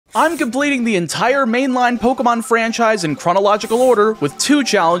I'm completing the entire mainline Pokemon franchise in chronological order with 2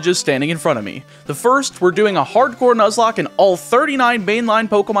 challenges standing in front of me. The first, we're doing a hardcore Nuzlocke in all 39 mainline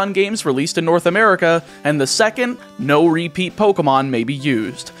Pokemon games released in North America, and the second, no repeat Pokemon may be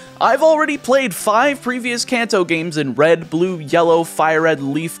used. I've already played 5 previous Kanto games in red, blue, yellow, Firered,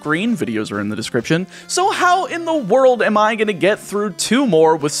 leaf green, videos are in the description, so how in the world am I gonna get through 2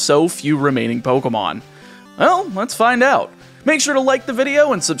 more with so few remaining Pokemon? Well, let's find out. Make sure to like the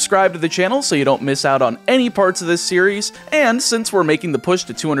video and subscribe to the channel so you don't miss out on any parts of this series, and since we're making the push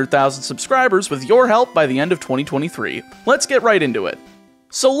to 200,000 subscribers with your help by the end of 2023, let's get right into it.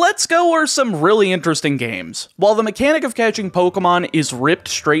 So Let's Go are some really interesting games. While the mechanic of catching Pokemon is ripped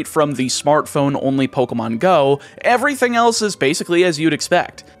straight from the smartphone-only Pokemon Go, everything else is basically as you'd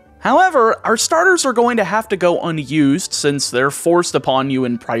expect. However, our starters are going to have to go unused since they're forced upon you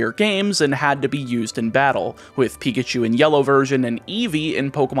in prior games and had to be used in battle, with Pikachu in Yellow version and Eevee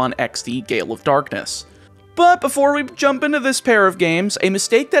in Pokemon XD Gale of Darkness. But before we jump into this pair of games, a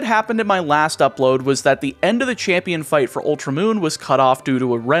mistake that happened in my last upload was that the end of the champion fight for Ultra Moon was cut off due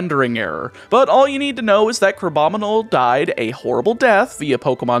to a rendering error. But all you need to know is that Crabominal died a horrible death via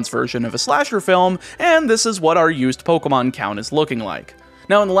Pokemon's version of a slasher film, and this is what our used Pokemon count is looking like.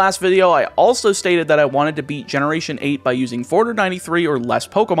 Now in the last video, I also stated that I wanted to beat Generation 8 by using 493 or less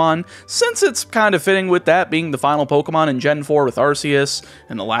Pokemon, since it's kind of fitting with that being the final Pokemon in Gen 4 with Arceus,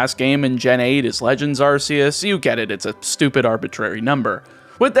 and the last game in Gen 8 is Legends Arceus. You get it, it's a stupid arbitrary number.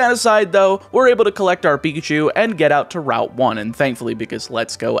 With that aside though, we're able to collect our Pikachu and get out to Route 1, and thankfully because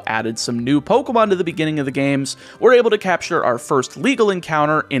Let's Go added some new Pokemon to the beginning of the games, we're able to capture our first legal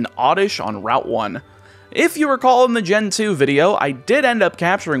encounter in Oddish on Route 1. If you recall in the Gen 2 video, I did end up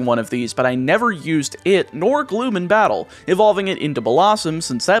capturing one of these, but I never used it nor Gloom in battle, evolving it into Blossom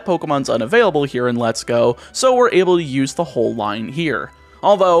since that Pokemon's unavailable here in Let's Go, so we're able to use the whole line here.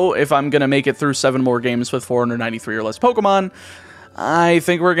 Although, if I'm gonna make it through 7 more games with 493 or less Pokemon, I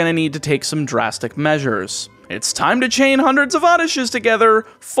think we're gonna need to take some drastic measures. It's time to chain hundreds of Oddishes together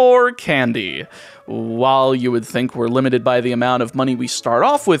for candy. While you would think we're limited by the amount of money we start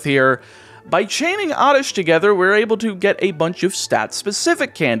off with here, by chaining Oddish together, we're able to get a bunch of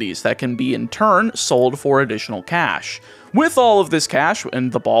stat-specific candies that can be in turn sold for additional cash. With all of this cash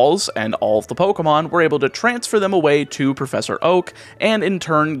and the balls and all of the Pokemon, we're able to transfer them away to Professor Oak and in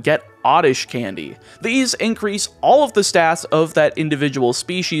turn get Oddish candy. These increase all of the stats of that individual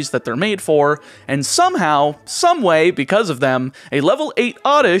species that they're made for, and somehow, someway, because of them, a level 8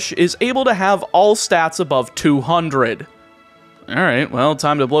 Oddish is able to have all stats above 200. Alright, well,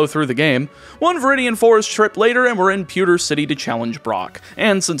 time to blow through the game. 1 Viridian Forest trip later and we're in Pewter City to challenge Brock.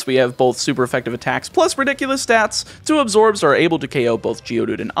 And since we have both super effective attacks plus ridiculous stats, 2 Absorbs are able to KO both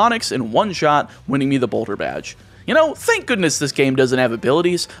Geodude and Onix in one shot, winning me the Boulder Badge. You know, thank goodness this game doesn't have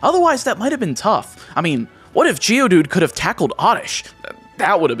abilities, otherwise that might have been tough. I mean, what if Geodude could have tackled Oddish?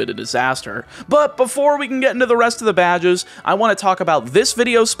 That would have been a disaster. But before we can get into the rest of the badges, I want to talk about this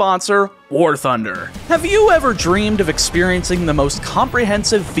video's sponsor, War Thunder. Have you ever dreamed of experiencing the most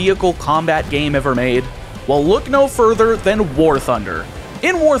comprehensive vehicle combat game ever made? Well, look no further than War Thunder.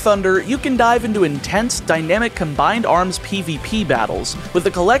 In War Thunder, you can dive into intense, dynamic combined arms PvP battles with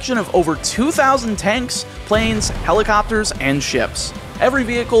a collection of over 2,000 tanks, planes, helicopters, and ships. Every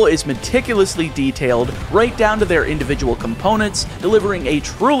vehicle is meticulously detailed, right down to their individual components, delivering a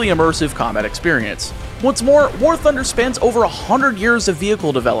truly immersive combat experience. What's more, War Thunder spans over 100 years of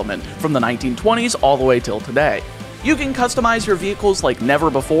vehicle development, from the 1920s all the way till today. You can customize your vehicles like never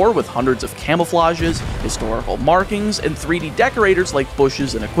before with hundreds of camouflages, historical markings, and 3D decorators like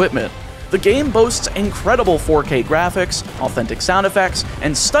bushes and equipment. The game boasts incredible 4K graphics, authentic sound effects,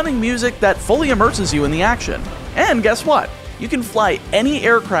 and stunning music that fully immerses you in the action. And guess what? You can fly any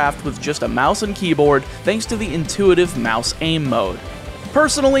aircraft with just a mouse and keyboard thanks to the intuitive mouse aim mode.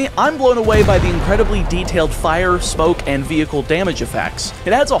 Personally, I'm blown away by the incredibly detailed fire, smoke, and vehicle damage effects.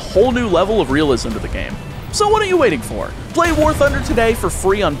 It adds a whole new level of realism to the game. So what are you waiting for? Play War Thunder today for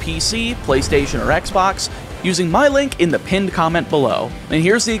free on PC, PlayStation, or Xbox using my link in the pinned comment below. And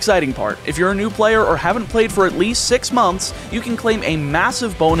here's the exciting part. If you're a new player or haven't played for at least 6 months, you can claim a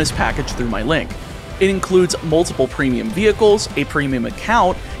massive bonus package through my link. It includes multiple premium vehicles, a premium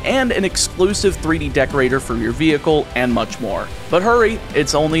account, and an exclusive 3D decorator for your vehicle, and much more. But hurry,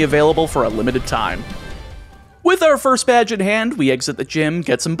 it's only available for a limited time. With our first badge in hand, we exit the gym,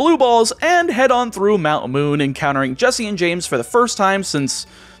 get some blue balls, and head on through Mount Moon, encountering Jesse and James for the first time since,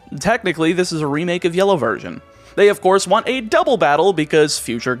 technically, this is a remake of Yellow version. They of course want a double battle because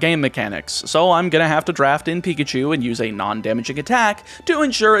future game mechanics, so I'm gonna have to draft in Pikachu and use a non-damaging attack to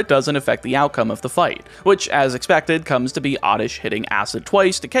ensure it doesn't affect the outcome of the fight, which as expected comes to be Oddish hitting Acid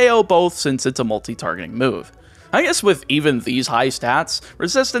twice to KO both since it's a multi-targeting move. I guess with even these high stats,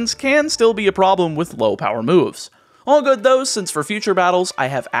 resistance can still be a problem with low power moves. All good though, since for future battles I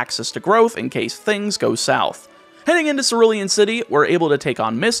have access to growth in case things go south. Heading into Cerulean City, we're able to take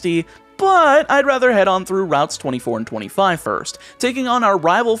on Misty, but I'd rather head on through routes 24 and 25 first, taking on our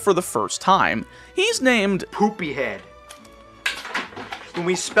rival for the first time. He's named Poopy Head. When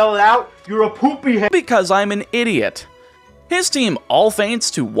we spell it out, you're a poopy head. Because I'm an idiot. His team all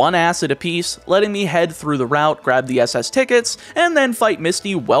feints to 1 acid apiece, letting me head through the route, grab the SS tickets, and then fight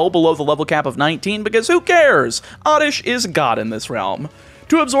Misty well below the level cap of 19 because who cares? Oddish is god in this realm.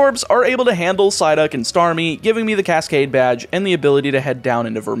 2 absorbs are able to handle Psyduck and Starmie, giving me the Cascade badge and the ability to head down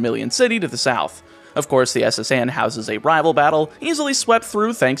into Vermilion City to the south. Of course, the SSN houses a rival battle, easily swept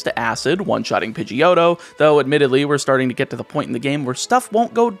through thanks to Acid, one-shotting Pidgeotto, though admittedly we're starting to get to the point in the game where stuff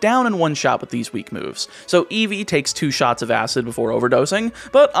won't go down in one shot with these weak moves. So Eevee takes 2 shots of Acid before overdosing,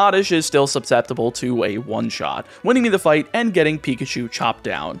 but Oddish is still susceptible to a one-shot, winning me the fight and getting Pikachu chopped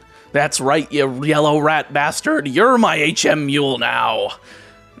down. That's right, you yellow rat bastard, you're my HM mule now!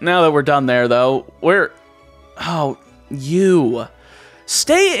 Now that we're done there though, oh, you.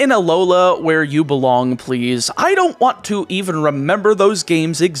 Stay in Alola where you belong, please. I don't want to even remember those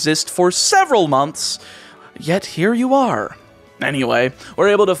games exist for several months, yet here you are. Anyway, we're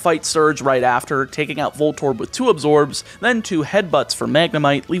able to fight Surge right after, taking out Voltorb with 2 absorbs, then 2 headbutts for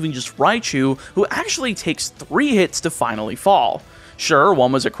Magnemite, leaving just Raichu, who actually takes 3 hits to finally fall. Sure,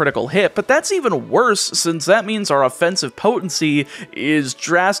 1 was a critical hit, but that's even worse since that means our offensive potency is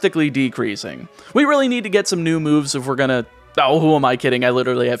drastically decreasing. We really need to get some new moves if we're gonna... Oh, who am I kidding? I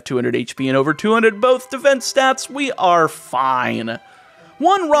literally have 200 HP and over 200 both defense stats. We are fine.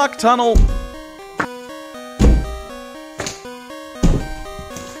 1 rock tunnel.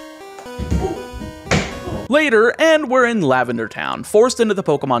 Later, and we're in Lavender Town, forced into the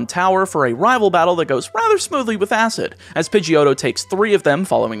Pokemon Tower for a rival battle that goes rather smoothly with Acid, as Pidgeotto takes 3 of them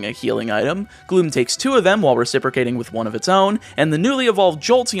following a healing item, Gloom takes 2 of them while reciprocating with 1 of its own, and the newly evolved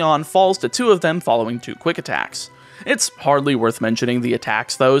Jolteon falls to 2 of them following 2 quick attacks. It's hardly worth mentioning the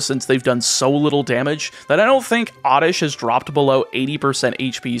attacks though, since they've done so little damage that I don't think Oddish has dropped below 80%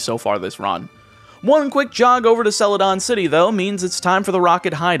 HP so far this run. 1 quick jog over to Celadon City though means it's time for the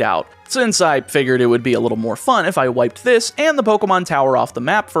Rocket Hideout, since I figured it would be a little more fun if I wiped this and the Pokemon Tower off the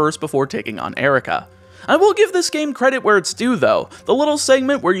map first before taking on Erica. I will give this game credit where it's due though. The little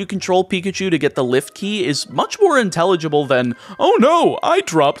segment where you control Pikachu to get the lift key is much more intelligible than, oh no, I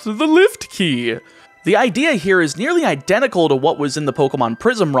dropped the lift key. The idea here is nearly identical to what was in the Pokemon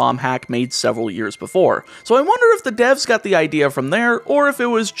Prism ROM hack made several years before, so I wonder if the devs got the idea from there or if it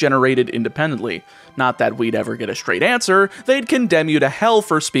was generated independently. Not that we'd ever get a straight answer, they'd condemn you to hell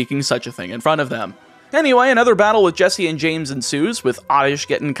for speaking such a thing in front of them. Anyway, another battle with Jesse and James ensues, with Oddish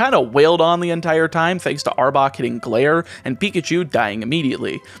getting kinda wailed on the entire time thanks to Arbok hitting Glare and Pikachu dying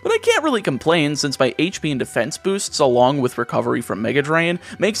immediately. But I can't really complain since my HP and defense boosts along with recovery from Mega Drain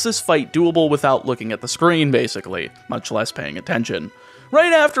makes this fight doable without looking at the screen basically, much less paying attention.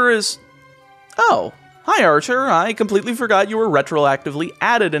 Right after is... oh. Hi Archer, I completely forgot you were retroactively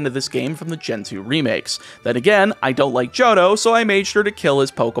added into this game from the Gen 2 remakes. Then again, I don't like Johto, so I made sure to kill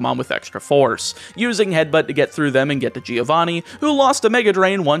his Pokemon with extra force, using Headbutt to get through them and get to Giovanni, who lost a Mega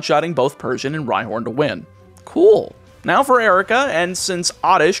Drain one-shotting both Persian and Rhyhorn to win. Cool. Now for Erica, and since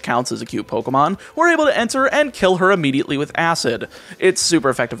Oddish counts as a cute Pokemon, we're able to enter and kill her immediately with Acid. It's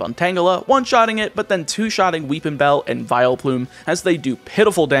super effective on Tangela, one-shotting it, but then two-shotting Weepinbell and Vileplume as they do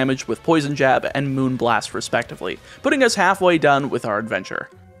pitiful damage with Poison Jab and Moonblast respectively, putting us halfway done with our adventure.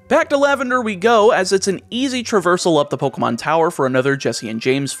 Back to Lavender we go, as it's an easy traversal up the Pokemon Tower for another Jesse and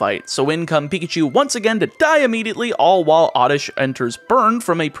James fight, so in come Pikachu once again to die immediately, all while Oddish enters burned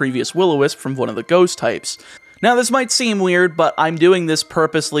from a previous Will-O-Wisp from one of the ghost types. Now this might seem weird, but I'm doing this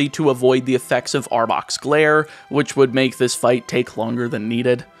purposely to avoid the effects of Arbok's Glare, which would make this fight take longer than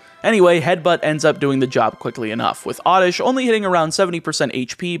needed. Anyway, Headbutt ends up doing the job quickly enough, with Oddish only hitting around 70%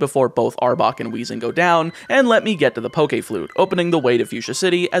 HP before both Arbok and Weezing go down, and let me get to the Poke Flute, opening the way to Fuchsia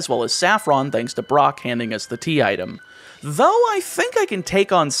City, as well as Saffron thanks to Brock handing us the T item. Though I think I can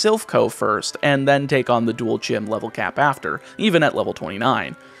take on Silphco first, and then take on the Dual Chim level cap after, even at level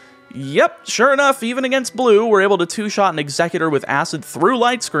 29. Yep, sure enough, even against Blue, we're able to two-shot an Executor with Acid through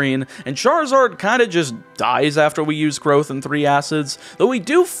Light Screen, and Charizard kinda just dies after we use Growth and 3 Acids, though we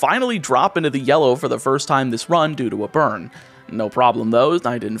do finally drop into the yellow for the first time this run due to a burn. No problem though,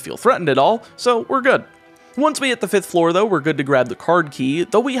 I didn't feel threatened at all, so we're good. Once we hit the 5th floor though, we're good to grab the card key,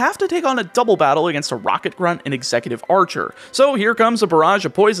 though we have to take on a double battle against a Rocket Grunt and Executive Archer. So here comes a barrage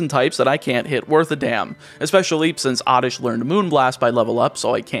of poison types that I can't hit worth a damn, especially since Oddish learned Moonblast by level up,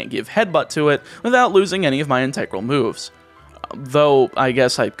 so I can't give Headbutt to it without losing any of my integral moves. Though I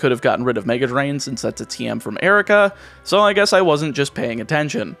guess I could have gotten rid of Mega Drain since that's a TM from Erica, so I guess I wasn't just paying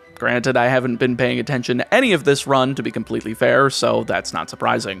attention. Granted, I haven't been paying attention to any of this run, to be completely fair, so that's not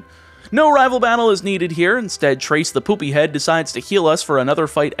surprising. No rival battle is needed here, instead Trace the Poopy Head decides to heal us for another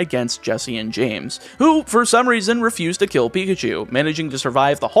fight against Jesse and James, who for some reason refuse to kill Pikachu, managing to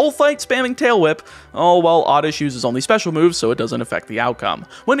survive the whole fight spamming Tail Whip, all while Oddish uses only special moves so it doesn't affect the outcome,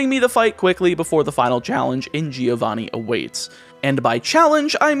 winning me the fight quickly before the final challenge in Giovanni awaits. And by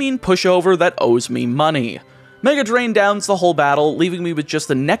challenge, I mean pushover that owes me money. Mega Drain downs the whole battle, leaving me with just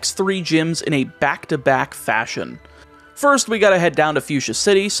the next 3 gyms in a back-to-back fashion. First, we gotta head down to Fuchsia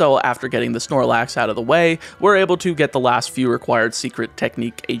City, so after getting the Snorlax out of the way, we're able to get the last few required secret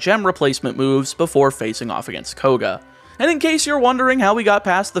technique gem replacement moves before facing off against Koga. And in case you're wondering how we got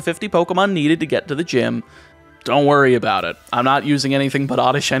past the 50 Pokemon needed to get to the gym, don't worry about it, I'm not using anything but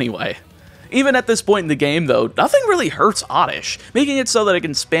Oddish anyway. Even at this point in the game though, nothing really hurts Oddish, making it so that it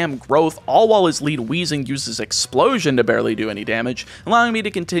can spam Growth all while his lead Weezing uses Explosion to barely do any damage, allowing me to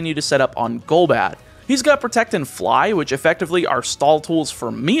continue to set up on Golbat. He's got Protect and Fly, which effectively are stall tools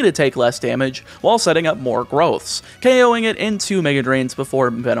for me to take less damage, while setting up more Growths, KOing it in 2 Mega Drains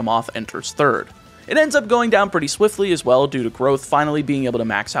before Venomoth enters 3rd. It ends up going down pretty swiftly as well due to Growth finally being able to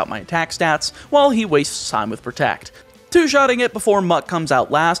max out my attack stats, while he wastes time with Protect. Two-shotting it before Muck comes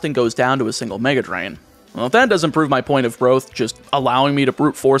out last and goes down to a single Mega Drain. Well, if that doesn't prove my point of growth, just allowing me to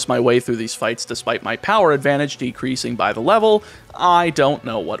brute force my way through these fights despite my power advantage decreasing by the level, I don't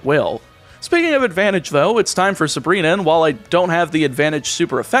know what will. Speaking of advantage though, it's time for Sabrina, and while I don't have the advantage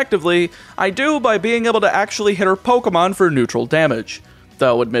super effectively, I do by being able to actually hit her Pokemon for neutral damage.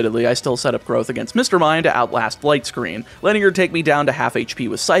 Though admittedly, I still set up Growth against Mr. Mime to outlast Light Screen, letting her take me down to half HP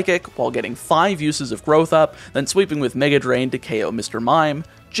with Psychic, while getting 5 uses of Growth up, then sweeping with Mega Drain to KO Mr. Mime,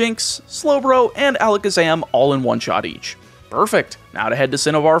 Jinx, Slowbro, and Alakazam all in one shot each. Perfect, now to head to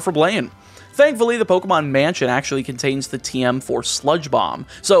Cinnabar for Blaine. Thankfully, the Pokemon Mansion actually contains the TM for Sludge Bomb,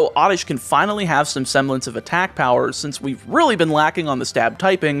 so Oddish can finally have some semblance of attack power since we've really been lacking on the stab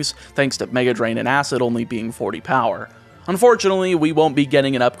typings, thanks to Mega Drain and Acid only being 40 power. Unfortunately, we won't be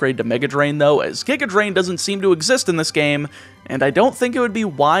getting an upgrade to Mega Drain though, as Giga Drain doesn't seem to exist in this game, and I don't think it would be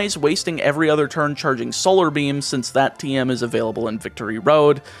wise wasting every other turn charging Solar Beam since that TM is available in Victory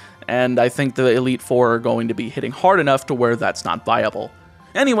Road, and I think the Elite Four are going to be hitting hard enough to where that's not viable.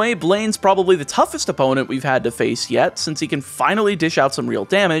 Anyway, Blaine's probably the toughest opponent we've had to face yet, since he can finally dish out some real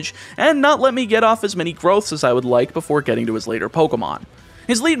damage, and not let me get off as many growths as I would like before getting to his later Pokemon.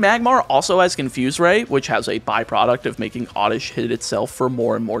 His lead Magmar also has Confuse Ray, which has a byproduct of making Oddish hit itself for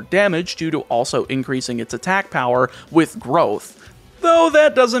more and more damage due to also increasing its attack power with growth. Though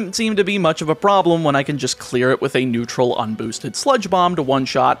that doesn't seem to be much of a problem when I can just clear it with a neutral unboosted Sludge Bomb to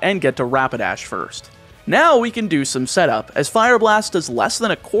one-shot and get to Rapidash first. Now we can do some setup, as Fire Blast does less than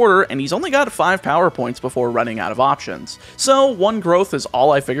a quarter and he's only got 5 power points before running out of options. So 1 growth is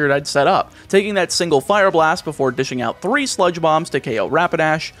all I figured I'd set up, taking that single Fire Blast before dishing out 3 Sludge Bombs to KO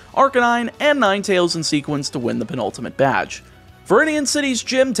Rapidash, Arcanine, and Ninetales in sequence to win the penultimate badge. Viridian City's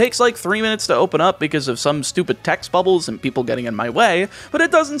gym takes like 3 minutes to open up because of some stupid text bubbles and people getting in my way, but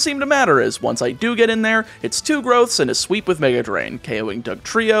it doesn't seem to matter as once I do get in there, it's 2 growths and a sweep with Mega Drain, KOing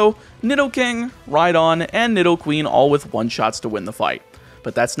Dugtrio, Nidoking, Rhydon, and Nidoqueen all with one-shots to win the fight.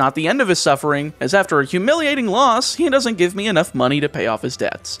 But that's not the end of his suffering, as after a humiliating loss, he doesn't give me enough money to pay off his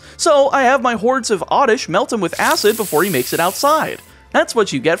debts. So I have my hordes of Oddish melt him with acid before he makes it outside. That's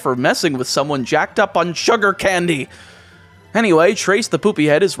what you get for messing with someone jacked up on sugar candy. Anyway, Trace the Poopy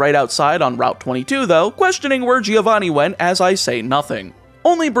Head is right outside on Route 22 though, questioning where Giovanni went as I say nothing.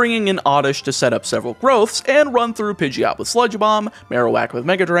 Only bringing in Oddish to set up several growths and run through Pidgeot with Sludge Bomb, Marowak with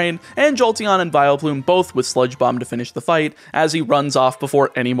Mega Drain, and Jolteon and Vileplume both with Sludge Bomb to finish the fight as he runs off before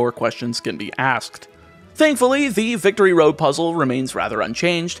any more questions can be asked. Thankfully, the Victory Road puzzle remains rather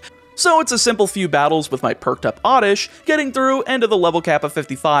unchanged, so it's a simple few battles with my perked up Oddish, getting through and to the level cap of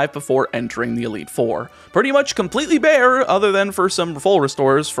 55 before entering the Elite Four. Pretty much completely bare, other than for some full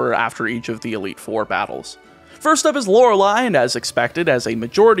restores for after each of the Elite Four battles. First up is Lorelei, and as expected, as a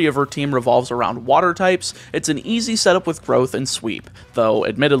majority of her team revolves around water types, it's an easy setup with growth and sweep, though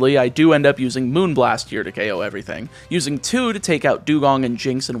admittedly I do end up using Moonblast here to KO everything, using 2 to take out Dugong and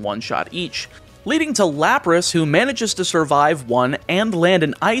Jinx in one shot each, leading to Lapras, who manages to survive one and land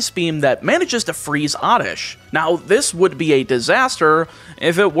an Ice Beam that manages to freeze Oddish. Now, this would be a disaster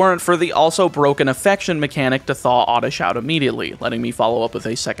if it weren't for the also broken Affection mechanic to thaw Oddish out immediately, letting me follow up with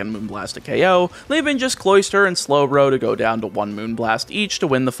a second Moonblast to KO, leaving just Cloyster and Slowbro to go down to one Moonblast each to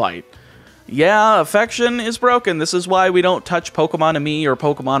win the fight. Yeah, Affection is broken. This is why we don't touch Pokemon Ami or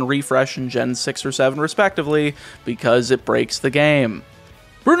Pokemon Refresh in Gen 6 or 7 respectively, because it breaks the game.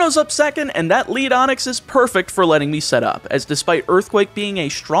 Bruno's up second, and that lead Onix is perfect for letting me set up, as despite Earthquake being a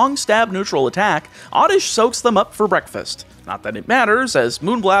strong stab neutral attack, Oddish soaks them up for breakfast. Not that it matters, as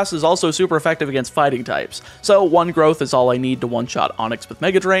Moonblast is also super effective against fighting types, so one growth is all I need to one-shot Onix with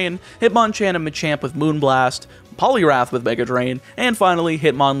Mega Drain, Hitmonchan and Machamp with Moonblast, Poliwrath with Mega Drain, and finally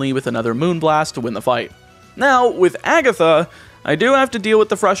Hitmonlee with another Moonblast to win the fight. Now, with Agatha, I do have to deal with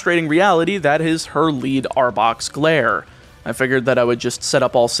the frustrating reality that is her lead Arbok's Glare. I figured that I would just set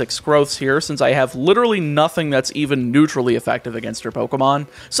up all 6 growths here since I have literally nothing that's even neutrally effective against her Pokemon,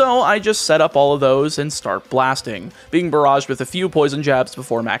 so I just set up all of those and start blasting, being barraged with a few poison jabs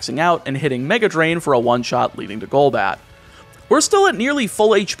before maxing out and hitting Mega Drain for a one-shot leading to Golbat. We're still at nearly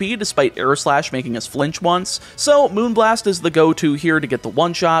full HP despite Air Slash making us flinch once, so Moonblast is the go-to here to get the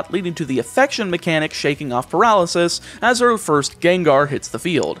one-shot, leading to the Affection mechanic shaking off Paralysis as her first Gengar hits the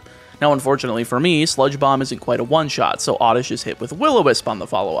field. Now, unfortunately for me, Sludge Bomb isn't quite a one-shot, so Oddish is hit with Will-O-Wisp on the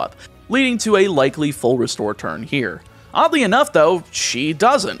follow-up, leading to a likely full restore turn here. Oddly enough, though, she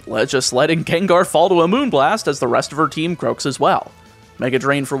doesn't, just letting Gengar fall to a Moonblast as the rest of her team croaks as well. Mega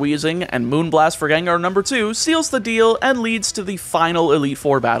Drain for Weezing and Moonblast for Gengar number 2 seals the deal and leads to the final Elite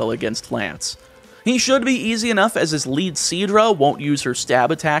Four battle against Lance. He should be easy enough as his lead Seadra won't use her stab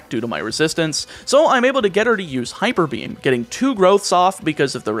attack due to my resistance, so I'm able to get her to use Hyper Beam, getting 2 growths off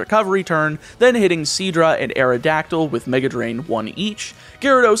because of the recovery turn, then hitting Seadra and Aerodactyl with Mega Drain 1 each,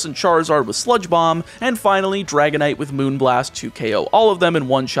 Gyarados and Charizard with Sludge Bomb, and finally Dragonite with Moonblast to KO all of them in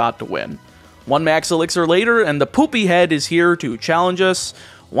one shot to win. One Max Elixir later, and the Poopy Head is here to challenge us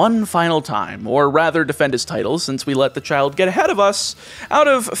one final time, or rather defend his title since we let the child get ahead of us out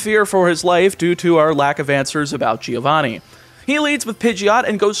of fear for his life due to our lack of answers about Giovanni. He leads with Pidgeot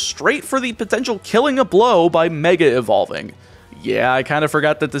and goes straight for the potential killing a blow by Mega Evolving. Yeah, I kind of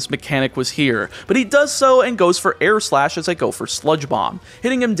forgot that this mechanic was here, but he does so and goes for Air Slash as I go for Sludge Bomb,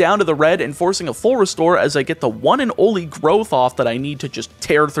 hitting him down to the red and forcing a full restore as I get the one and only growth off that I need to just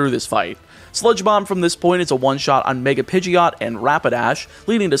tear through this fight. Sludge Bomb from this point is a one-shot on Mega Pidgeot and Rapidash,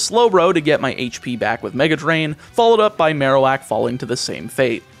 leading to Slowbro to get my HP back with Mega Drain, followed up by Marowak falling to the same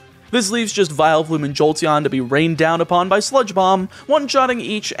fate. This leaves just Vileplume and Jolteon to be rained down upon by Sludge Bomb, one-shotting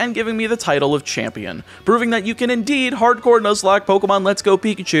each and giving me the title of champion, proving that you can indeed hardcore Nuzlocke Pokemon Let's Go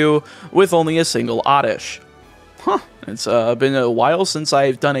Pikachu with only a single Oddish. It's been a while since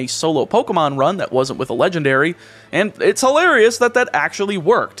I've done a solo Pokemon run that wasn't with a legendary, and it's hilarious that that actually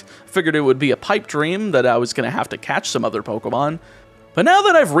worked. Figured it would be a pipe dream that I was going to have to catch some other Pokemon. But now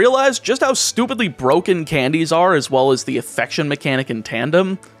that I've realized just how stupidly broken candies are as well as the Affection mechanic in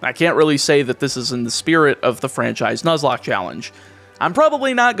tandem, I can't really say that this is in the spirit of the franchise Nuzlocke challenge. I'm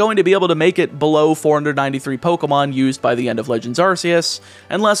probably not going to be able to make it below 493 Pokemon used by the end of Legends Arceus,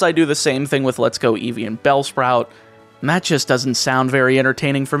 unless I do the same thing with Let's Go Eevee and Bellsprout. And that just doesn't sound very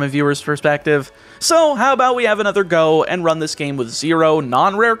entertaining from a viewer's perspective. So how about we have another go and run this game with 0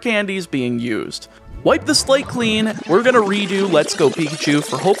 non-rare candies being used. Wipe the slate clean, we're gonna redo Let's Go Pikachu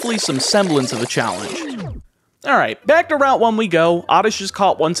for hopefully some semblance of a challenge. Alright, back to Route 1 we go. Oddish is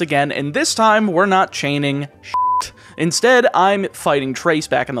caught once again, and this time we're not chaining shit. Instead, I'm fighting Trace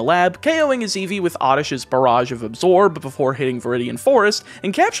back in the lab, KOing his Eevee with Oddish's Barrage of Absorb before hitting Viridian Forest,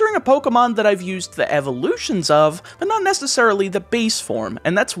 and capturing a Pokemon that I've used the evolutions of, but not necessarily the base form,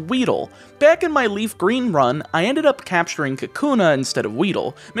 and that's Weedle. Back in my Leaf Green run, I ended up capturing Kakuna instead of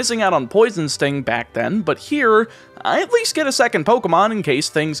Weedle, missing out on Poison Sting back then, but here, I at least get a second Pokemon in case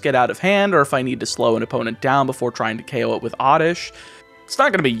things get out of hand or if I need to slow an opponent down before trying to KO it with Oddish. It's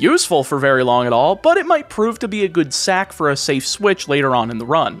not going to be useful for very long at all, but it might prove to be a good sack for a safe switch later on in the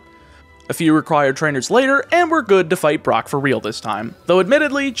run. A few required trainers later, and we're good to fight Brock for real this time. Though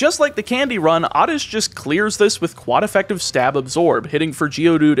admittedly, just like the Candy run, Oddish just clears this with quad-effective Stab Absorb, hitting for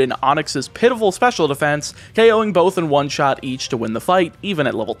Geodude and Onix's pitiful special defense, KOing both in one shot each to win the fight, even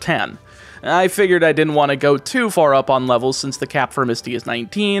at level 10. I figured I didn't want to go too far up on levels since the cap for Misty is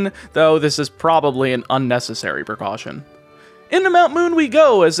 19, though this is probably an unnecessary precaution. Into Mount Moon we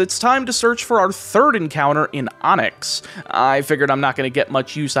go, as it's time to search for our third encounter in Onix. I figured I'm not going to get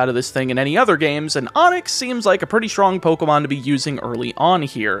much use out of this thing in any other games, and Onix seems like a pretty strong Pokemon to be using early on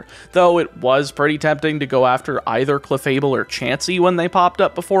here, though it was pretty tempting to go after either Clefable or Chansey when they popped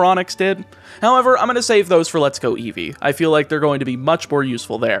up before Onix did. However, I'm going to save those for Let's Go Eevee. I feel like they're going to be much more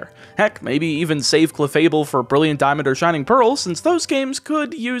useful there. Heck, maybe even save Clefable for Brilliant Diamond or Shining Pearl, since those games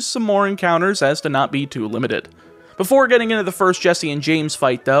could use some more encounters as to not be too limited. Before getting into the first Jesse and James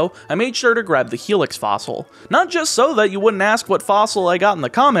fight though, I made sure to grab the Helix fossil. Not just so that you wouldn't ask what fossil I got in the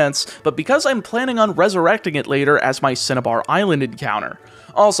comments, but because I'm planning on resurrecting it later as my Cinnabar Island encounter.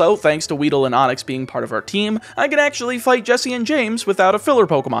 Also, thanks to Weedle and Onix being part of our team, I can actually fight Jesse and James without a filler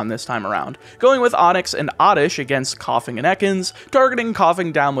Pokemon this time around, going with Onix and Oddish against Coughing and Ekans, targeting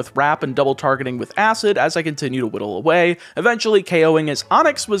Coughing down with Wrap and double targeting with Acid as I continue to whittle away, eventually KOing as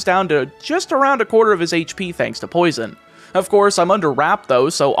Onix was down to just around a quarter of his HP thanks to Poison. Of course, I'm under Wrap though,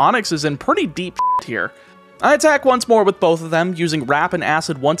 so Onix is in pretty deep here. I attack once more with both of them, using Wrap and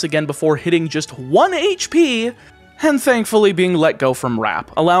Acid once again before hitting just 1 HP, and thankfully being let go from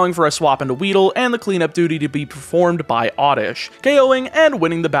Wrap, allowing for a swap into Weedle and the cleanup duty to be performed by Oddish, KOing and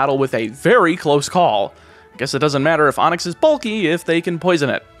winning the battle with a very close call. I guess it doesn't matter if Onix is bulky if they can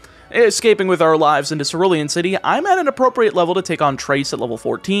poison it. Escaping with our lives into Cerulean City, I'm at an appropriate level to take on Trace at level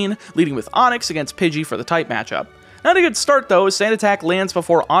 14, leading with Onix against Pidgey for the type matchup. Not a good start though, as Sand Attack lands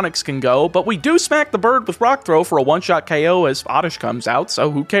before Onix can go, but we do smack the bird with Rock Throw for a one-shot KO as Oddish comes out, so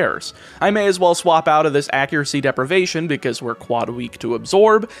who cares? I may as well swap out of this accuracy deprivation because we're quad weak to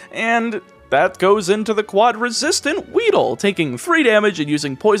absorb, and that goes into the quad resistant Weedle, taking 3 damage and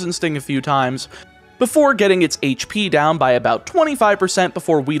using Poison Sting a few times, before getting its HP down by about 25%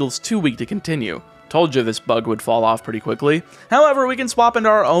 before Weedle's too weak to continue. Told you this bug would fall off pretty quickly. However, we can swap into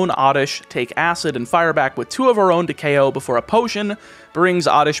our own Oddish, take Acid, and fire back with 2 of our own to KO before a potion brings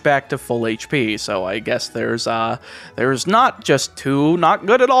Oddish back to full HP. So I guess there's not just 2, not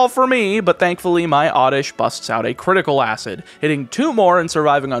good at all for me, but thankfully my Oddish busts out a critical Acid, hitting 2 more and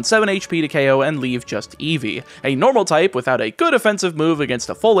surviving on 7 HP to KO and leave just Eevee, a normal type without a good offensive move against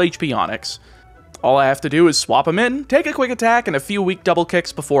a full HP Onix. All I have to do is swap him in, take a quick attack and a few weak double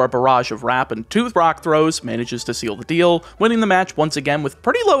kicks before a barrage of Wrap and 2 Rock Throws manages to seal the deal, winning the match once again with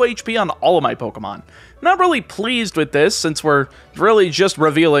pretty low HP on all of my Pokemon. Not really pleased with this, since we're really just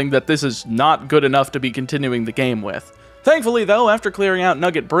revealing that this is not good enough to be continuing the game with. Thankfully though, after clearing out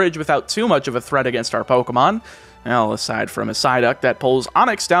Nugget Bridge without too much of a threat against our Pokemon, well, aside from a Psyduck that pulls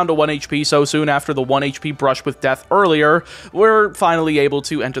Onix down to 1 HP so soon after the 1 HP brush with death earlier, we're finally able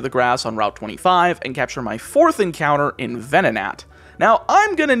to enter the grass on Route 25 and capture my 4th encounter in Venonat. Now,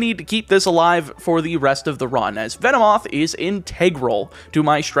 I'm gonna need to keep this alive for the rest of the run, as Venomoth is integral to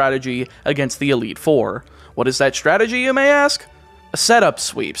my strategy against the Elite Four. What is that strategy, you may ask? Setup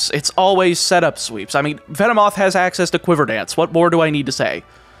sweeps. It's always setup sweeps. I mean, Venomoth has access to Quiver Dance. What more do I need to say?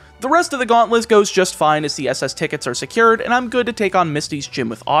 The rest of the gauntlet goes just fine as the SS tickets are secured, and I'm good to take on Misty's gym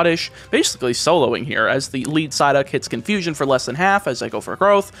with Oddish, basically soloing here, as the lead Psyduck hits Confusion for less than half as I go for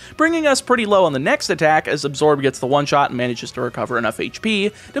growth, bringing us pretty low on the next attack as Absorb gets the one-shot and manages to recover enough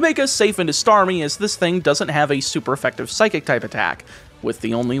HP to make us safe into Starmie, as this thing doesn't have a super effective Psychic-type attack, with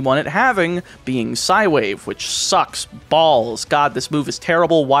the only one it having being Psywave, which sucks balls. God, this move is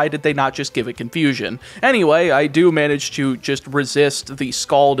terrible. Why did they not just give it Confusion? Anyway, I do manage to just resist the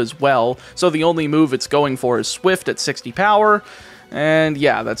Scald as well, so the only move it's going for is Swift at 60 power, and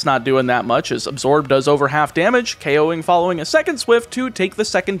yeah, that's not doing that much, as Absorb does over half damage, KOing following a second Swift to take the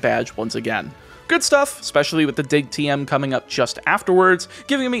second badge once again. Good stuff, especially with the Dig TM coming up just afterwards,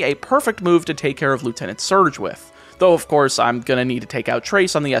 giving me a perfect move to take care of Lieutenant Surge with. Though, of course, I'm gonna need to take out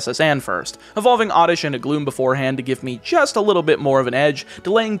Trace on the SSN first, evolving Oddish into Gloom beforehand to give me just a little bit more of an edge,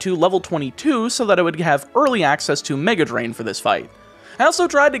 delaying to level 22 so that I would have early access to Mega Drain for this fight. I also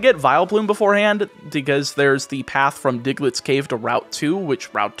tried to get Vileplume beforehand, because there's the path from Diglett's Cave to Route 2,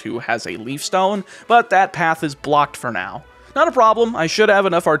 which Route 2 has a Leaf Stone, but that path is blocked for now. Not a problem, I should have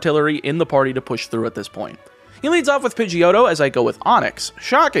enough artillery in the party to push through at this point. He leads off with Pidgeotto as I go with Onix.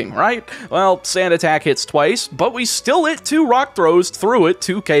 Shocking, right? Well, Sand Attack hits twice, but we still hit 2 Rock Throws through it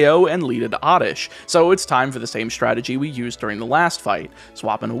to KO and lead it to Oddish. So it's time for the same strategy we used during the last fight.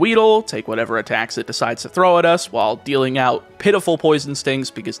 Swap in a Weedle, take whatever attacks it decides to throw at us, while dealing out pitiful Poison Stings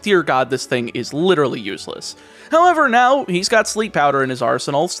because, dear God, this thing is literally useless. However, now he's got Sleep Powder in his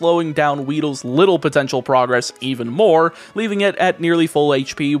arsenal, slowing down Weedle's little potential progress even more, leaving it at nearly full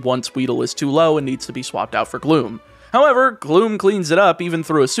HP once Weedle is too low and needs to be swapped out for Gloom. However, Gloom cleans it up even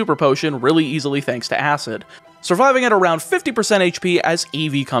through a Super Potion really easily thanks to Acid. surviving at around 50% HP as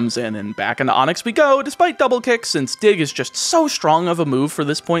Eevee comes in, and back into Onix we go, despite double kick since Dig is just so strong of a move for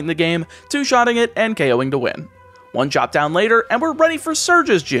this point in the game, two-shotting it and KOing to win. One chop down later, and we're ready for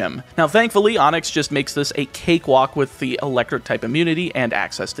Surge's gym. Now thankfully, Onix just makes this a cakewalk with the electric type immunity and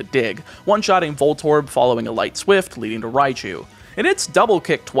access to Dig, one-shotting Voltorb following a light Swift leading to Raichu. It hits double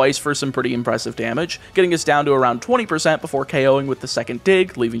kick twice for some pretty impressive damage, getting us down to around 20% before KOing with the second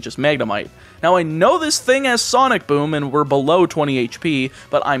Dig, leaving just Magnemite. Now I know this thing has Sonic Boom and we're below 20 HP,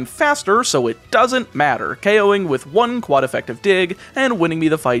 but I'm faster so it doesn't matter, KOing with one quad effective Dig and winning me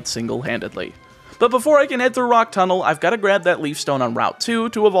the fight single-handedly. But before I can head through Rock Tunnel, I've got to grab that Leaf Stone on Route 2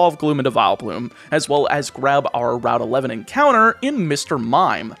 to evolve Gloom into Vileplume, as well as grab our Route 11 encounter in Mr.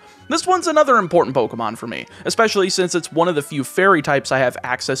 Mime. This one's another important Pokemon for me, especially since it's one of the few Fairy types I have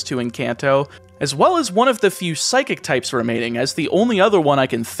access to in Kanto, as well as one of the few Psychic types remaining, as the only other one I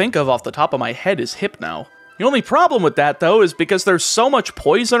can think of off the top of my head is Hypno. The only problem with that, though, is because there's so much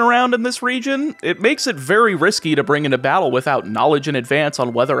poison around in this region, it makes it very risky to bring into battle without knowledge in advance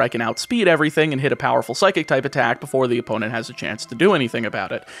on whether I can outspeed everything and hit a powerful Psychic-type attack before the opponent has a chance to do anything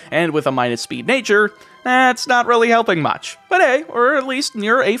about it. And with a minus speed nature, that's not really helping much. But hey, we're at least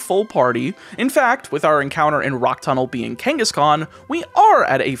near a full party. In fact, with our encounter in Rock Tunnel being Kangaskhan, we are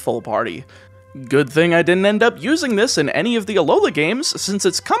at a full party. Good thing I didn't end up using this in any of the Alola games, since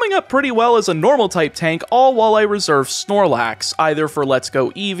it's coming up pretty well as a normal type tank, all while I reserve Snorlax, either for Let's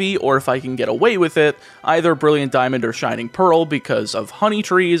Go Eevee, or if I can get away with it, either Brilliant Diamond or Shining Pearl because of honey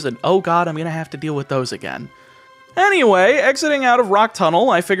trees, and oh god, I'm gonna have to deal with those again. Anyway, exiting out of Rock Tunnel,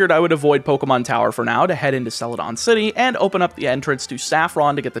 I figured I would avoid Pokemon Tower for now to head into Celadon City and open up the entrance to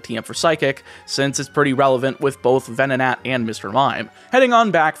Saffron to get the TM for Psychic, since it's pretty relevant with both Venonat and Mr. Mime, heading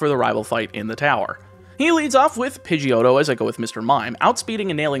on back for the rival fight in the tower. He leads off with Pidgeotto as I go with Mr. Mime, outspeeding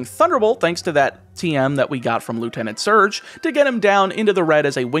and nailing Thunderbolt thanks to that TM that we got from Lieutenant Surge to get him down into the red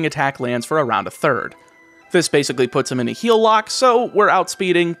as a wing attack lands for around a third. This basically puts him in a heal lock, so we're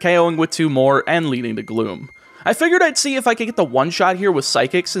outspeeding, KOing with two more, and leading to Gloom. I figured I'd see if I could get the one-shot here with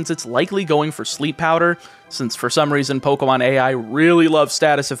Psychic since it's likely going for Sleep Powder, since for some reason Pokemon AI really love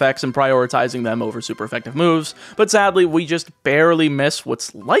status effects and prioritizing them over super effective moves, but sadly we just barely miss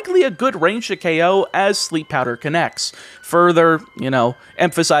what's likely a good range to KO as Sleep Powder connects. Further,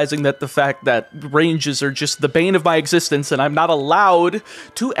 emphasizing that the fact that ranges are just the bane of my existence and I'm not allowed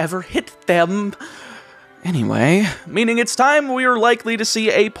to ever hit them. Anyway, meaning it's time we are likely to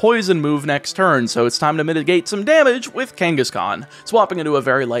see a poison move next turn, so it's time to mitigate some damage with Kangaskhan, swapping into a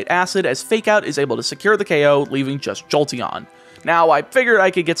very light acid as Fake Out is able to secure the KO, leaving just Jolteon. Now, I figured I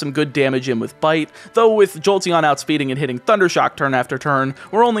could get some good damage in with Bite, though with Jolteon outspeeding and hitting Thundershock turn after turn,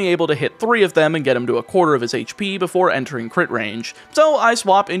 we're only able to hit 3 of them and get him to a quarter of his HP before entering crit range. So I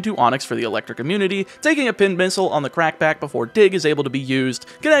swap into Onix for the electric immunity, taking a Pin Missile on the Crackback before Dig is able to be used,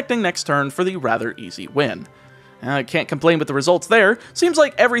 connecting next turn for the rather easy win. I can't complain with the results there. Seems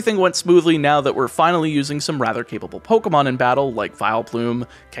like everything went smoothly now that we're finally using some rather capable Pokemon in battle like Vileplume,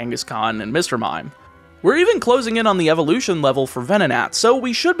 Kangaskhan, and Mr. Mime. We're even closing in on the evolution level for Venonat, so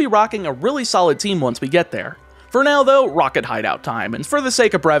we should be rocking a really solid team once we get there. For now though, Rocket Hideout time, and for the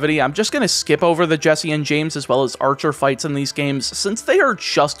sake of brevity, I'm just gonna skip over the Jesse and James as well as Archer fights in these games, since they are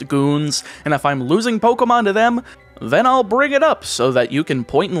just goons, and if I'm losing Pokemon to them, then I'll bring it up so that you can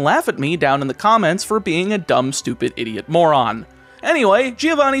point and laugh at me down in the comments for being a dumb, stupid, idiot moron. Anyway,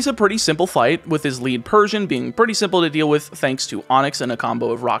 Giovanni's a pretty simple fight, with his lead Persian being pretty simple to deal with thanks to Onix and a combo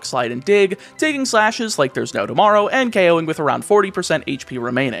of Rock Slide and Dig, taking slashes like there's no tomorrow, and KOing with around 40% HP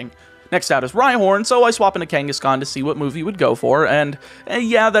remaining. Next out is Rhyhorn, so I swap into Kangaskhan to see what move he would go for, and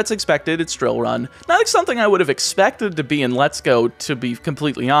yeah, that's expected, it's Drill Run. Not something I would have expected to be in Let's Go, to be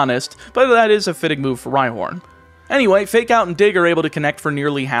completely honest, but that is a fitting move for Rhyhorn. Anyway, Fake Out and Dig are able to connect for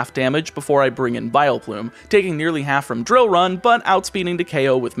nearly half damage before I bring in Vileplume, taking nearly half from Drill Run, but outspeeding to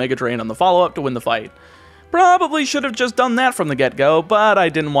KO with Mega Drain on the follow-up to win the fight. Probably should have just done that from the get-go, but I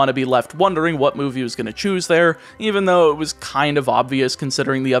didn't want to be left wondering what move he was going to choose there, even though it was kind of obvious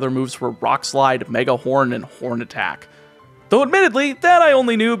considering the other moves were Rock Slide, Mega Horn, and Horn Attack. Though admittedly, that I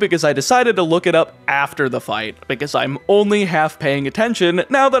only knew because I decided to look it up after the fight, because I'm only half paying attention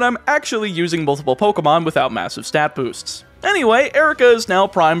now that I'm actually using multiple Pokemon without massive stat boosts. Anyway, Erica is now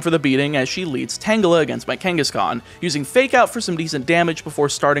primed for the beating as she leads Tangela against my Kangaskhan, using Fake Out for some decent damage before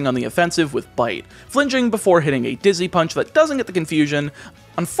starting on the offensive with Bite, flinching before hitting a Dizzy Punch that doesn't get the confusion,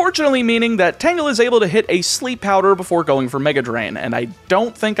 unfortunately meaning that Tangela is able to hit a Sleep Powder before going for Mega Drain, and I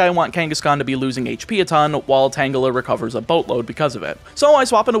don't think I want Kangaskhan to be losing HP a ton while Tangela recovers a boatload because of it. So I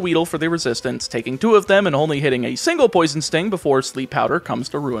swap into Weedle for the resistance, taking 2 of them and only hitting a single Poison Sting before Sleep Powder comes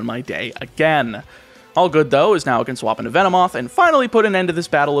to ruin my day again. All good though, is now it can swap into Venomoth and finally put an end to this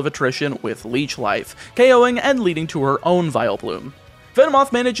battle of attrition with Leech Life, KOing and leading to her own Vileplume.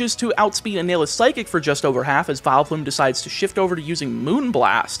 Venomoth manages to outspeed and nail a Psychic for just over half as Vileplume decides to shift over to using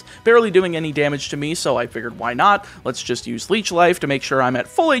Moonblast, barely doing any damage to me, so I figured why not, let's just use Leech Life to make sure I'm at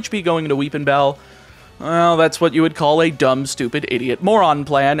full HP going into Weepinbell. Well, that's what you would call a dumb, stupid, idiot, moron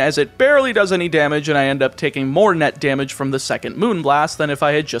plan, as it barely does any damage and I end up taking more net damage from the second Moonblast than if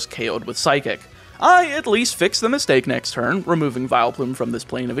I had just KO'd with Psychic. I at least fixed the mistake next turn, removing Vileplume from this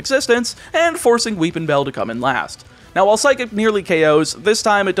plane of existence, and forcing Weepinbell to come in last. Now, while Psychic nearly KOs, this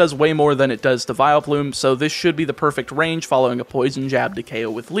time it does way more than it does to Vileplume, so this should be the perfect range following a Poison Jab to KO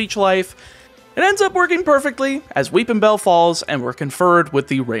with Leech Life. It ends up working perfectly, as Weepinbell falls, and we're conferred with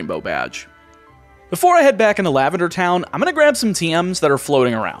the Rainbow Badge. Before I head back into Lavender Town, I'm gonna grab some TMs that are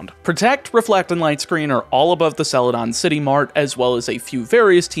floating around. Protect, Reflect, and Light Screen are all above the Celadon City Mart, as well as a few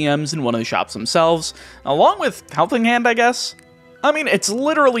various TMs in one of the shops themselves, along with Helping Hand, I guess? I mean, it's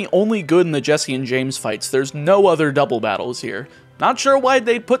literally only good in the Jesse and James fights, there's no other double battles here. Not sure why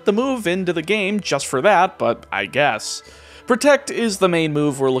they'd put the move into the game just for that, but I guess. Protect is the main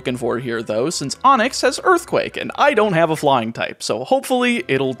move we're looking for here though, since Onix has Earthquake, and I don't have a flying type, so hopefully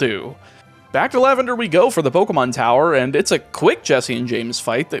it'll do. Back to Lavender we go for the Pokemon Tower, and it's a quick Jesse and James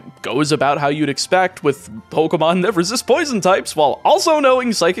fight that goes about how you'd expect with Pokemon that resist poison types while also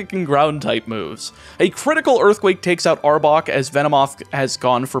knowing Psychic and Ground type moves. A critical Earthquake takes out Arbok as Venomoth has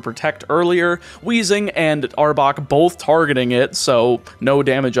gone for Protect earlier, Weezing and Arbok both targeting it, so no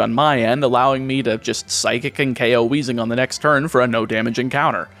damage on my end, allowing me to just Psychic and KO Weezing on the next turn for a no damage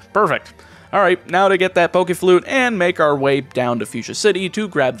encounter. Perfect. Alright, now to get that Pokeflute and make our way down to Fuchsia City to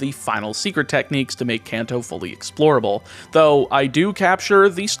grab the final secret techniques to make Kanto fully explorable, though I do capture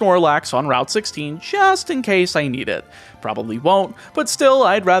the Snorlax on Route 16 just in case I need it. Probably won't, but still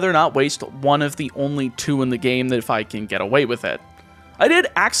I'd rather not waste one of the only two in the game if I can get away with it. I did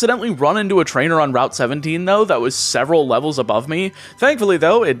accidentally run into a trainer on Route 17 though that was several levels above me. Thankfully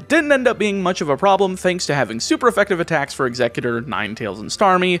though, it didn't end up being much of a problem thanks to having super effective attacks for Executor, Ninetales, and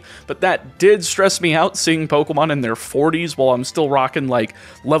Starmie, but that did stress me out seeing Pokemon in their 40s while I'm still rocking like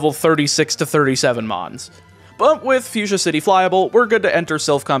level 36 to 37 Mons. But with Fuchsia City Flyable, we're good to enter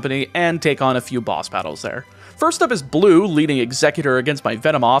Sylph Company and take on a few boss battles there. First up is Blue, leading Executor against my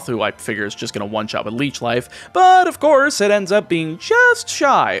Venomoth, who I figure is just going to one-shot with Leech Life, but of course it ends up being just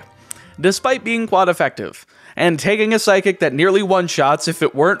shy, despite being quad effective, and taking a Psychic that nearly one-shots if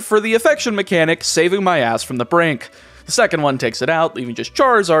it weren't for the Affection mechanic saving my ass from the brink. The second one takes it out, leaving just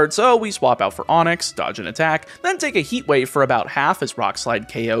Charizard, so we swap out for Onix, dodge an attack, then take a Heat Wave for about half as Rock Slide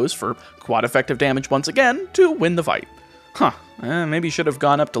KOs for quad effective damage once again to win the fight. Maybe should have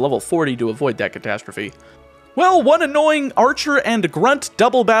gone up to level 40 to avoid that catastrophe. Well, one annoying Archer and Grunt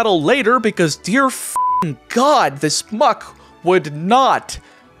double battle later because dear f***ing god, this muck would not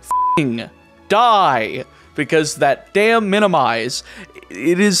f***ing die because that damn Minimize.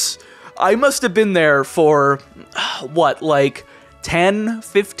 It is... I must have been there for, what, like 10,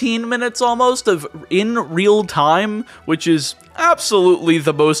 15 minutes almost of in real time, which is absolutely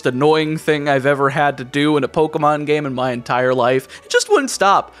the most annoying thing I've ever had to do in a Pokemon game in my entire life. It just wouldn't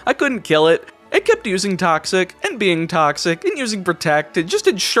stop. I couldn't kill it. It kept using Toxic, and being Toxic, and using Protect, and just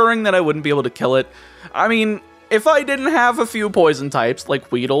ensuring that I wouldn't be able to kill it. I mean, if I didn't have a few poison types,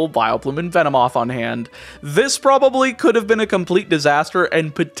 like Weedle, Vileplume, and Venomoth on hand, this probably could have been a complete disaster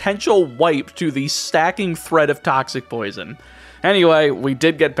and potential wipe to the stacking threat of Toxic Poison. Anyway, we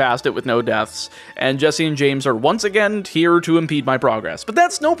did get past it with no deaths, and Jesse and James are once again here to impede my progress. But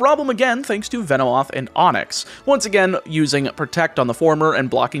that's no problem again thanks to Venomoth and Onix, once again using Protect on the former and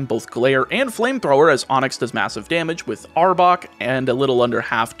blocking both Glare and Flamethrower as Onix does massive damage with Arbok and a little under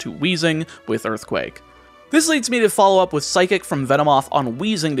half to Weezing with Earthquake. This leads me to follow up with Psychic from Venomoth on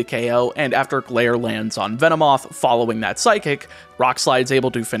Weezing to KO, and after Glare lands on Venomoth following that Psychic, Rock Slide's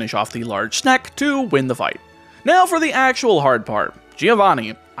able to finish off the large Sneck to win the fight. Now for the actual hard part,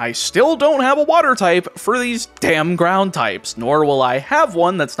 Giovanni. I still don't have a water type for these damn ground types, nor will I have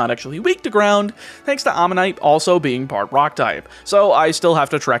one that's not actually weak to ground, thanks to Ammonite also being part rock type, so I still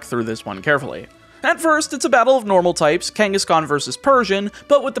have to trek through this one carefully. At first, it's a battle of normal types, Kangaskhan versus Persian,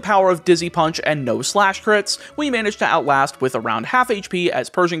 but with the power of Dizzy Punch and no slash crits, we manage to outlast with around half HP as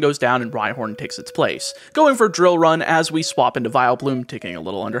Persian goes down and Rhyhorn takes its place, going for Drill Run as we swap into Vileplume, taking a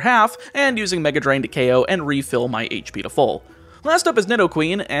little under half, and using Mega Drain to KO and refill my HP to full. Last up is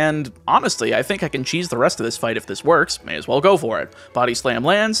Nidoqueen, and honestly, I think I can cheese the rest of this fight if this works. May as well go for it. Body Slam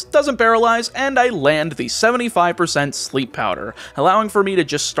lands, doesn't paralyze, and I land the 75% Sleep Powder, allowing for me to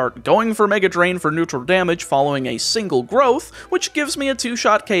just start going for Mega Drain for neutral damage following a single growth, which gives me a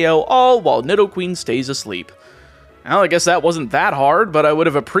 2-shot KO, all while Nidoqueen stays asleep. Well, I guess that wasn't that hard, but I would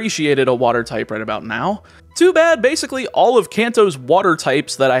have appreciated a water type right about now. Too bad, basically all of Kanto's water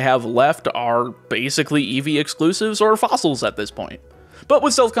types that I have left are basically Eevee exclusives or fossils at this point. But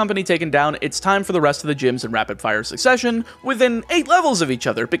with Stealth Company taken down, it's time for the rest of the gyms in rapid fire succession, within 8 levels of each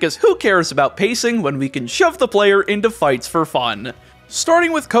other, because who cares about pacing when we can shove the player into fights for fun?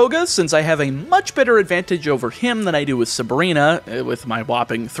 Starting with Koga, since I have a much better advantage over him than I do with Sabrina, with my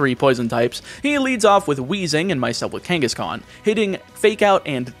whopping 3 poison types, he leads off with Wheezing and myself with Kangaskhan, hitting Fake Out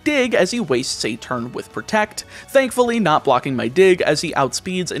and Dig as he wastes a turn with Protect, thankfully not blocking my Dig as he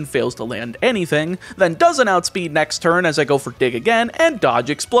outspeeds and fails to land anything, then doesn't outspeed next turn as I go for Dig again and dodge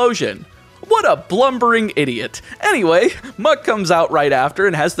Explosion. What a blumbering idiot. Anyway, Muck comes out right after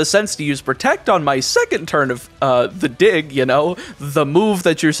and has the sense to use Protect on my second turn of the Dig, you know, the move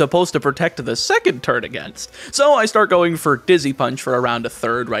that you're supposed to protect the second turn against. So I start going for Dizzy Punch for around a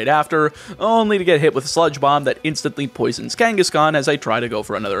third right after, only to get hit with Sludge Bomb that instantly poisons Kangaskhan as I try to go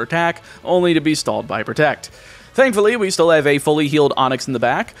for another attack, only to be stalled by Protect. Thankfully, we still have a fully healed Onix in the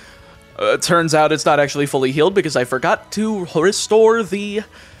back. Turns out it's not actually fully healed because I forgot to restore the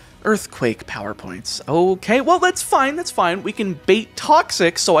Earthquake power points. Okay, well that's fine. We can bait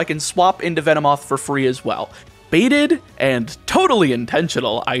Toxic so I can swap into Venomoth for free as well. Baited and totally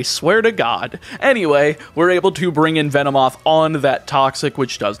intentional, I swear to God. Anyway, we're able to bring in Venomoth on that Toxic,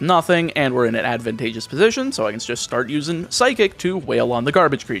 which does nothing, and we're in an advantageous position, so I can just start using Psychic to wail on the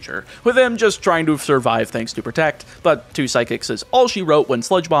garbage creature, with him just trying to survive thanks to Protect, but 2 Psychics is all she wrote when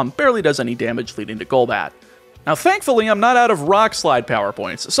Sludge Bomb barely does any damage, leading to Golbat. Now thankfully I'm not out of Rock Slide power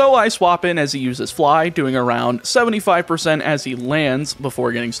points, so I swap in as he uses Fly, doing around 75% as he lands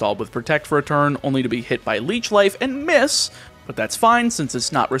before getting stalled with Protect for a turn, only to be hit by Leech Life and miss, but that's fine since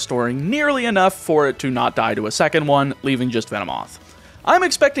it's not restoring nearly enough for it to not die to a second one, leaving just Venomoth. I'm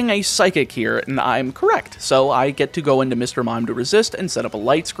expecting a Psychic here, and I'm correct, so I get to go into Mr. Mime to resist and set up a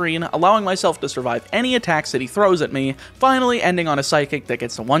light screen, allowing myself to survive any attacks that he throws at me, finally ending on a Psychic that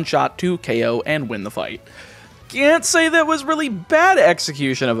gets a 1-shot to KO and win the fight. Can't say that was really bad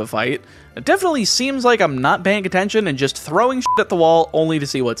execution of a fight. It definitely seems like I'm not paying attention and just throwing shit at the wall only to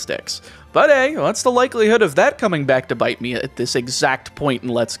see what sticks. But hey, what's the likelihood of that coming back to bite me at this exact point in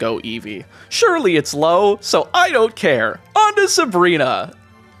Let's Go Eevee? Surely it's low, so I don't care. On to Sabrina!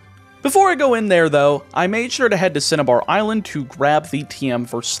 Before I go in there though, I made sure to head to Cinnabar Island to grab the TM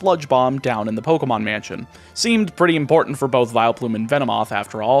for Sludge Bomb down in the Pokemon Mansion. Seemed pretty important for both Vileplume and Venomoth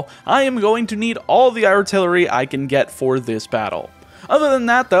after all. I am going to need all the artillery I can get for this battle. Other than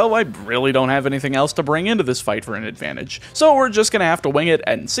that though, I really don't have anything else to bring into this fight for an advantage, so we're just gonna have to wing it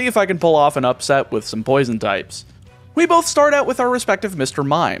and see if I can pull off an upset with some poison types. We both start out with our respective Mr.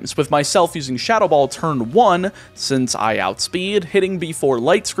 Mimes, with myself using Shadow Ball turn 1, since I outspeed, hitting before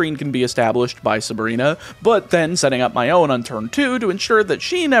Light Screen can be established by Sabrina, but then setting up my own on turn 2 to ensure that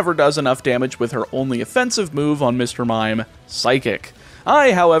she never does enough damage with her only offensive move on Mr. Mime, Psychic.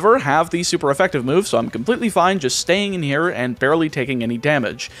 I, however, have the super effective move, so I'm completely fine just staying in here and barely taking any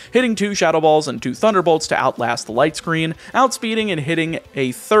damage, hitting 2 Shadow Balls and 2 Thunderbolts to outlast the Light Screen, outspeeding and hitting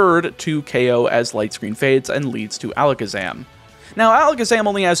a third to KO as Light Screen fades and leads to Alakazam. Now, Alakazam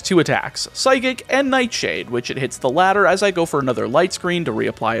only has 2 attacks, Psychic and Nightshade, which it hits the latter as I go for another Light Screen to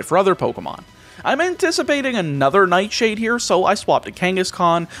reapply it for other Pokemon. I'm anticipating another Nightshade here, so I swap to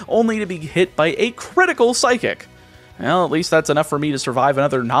Kangaskhan, only to be hit by a critical Psychic. Well, at least that's enough for me to survive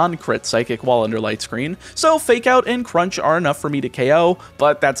another non-crit Psychic while under Light Screen, so Fake Out and Crunch are enough for me to KO,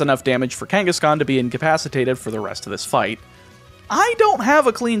 but that's enough damage for Kangaskhan to be incapacitated for the rest of this fight. I don't have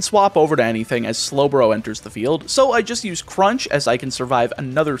a clean swap over to anything as Slowbro enters the field, so I just use Crunch as I can survive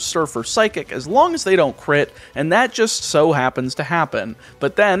another Surfer Psychic as long as they don't crit, and that just so happens to happen.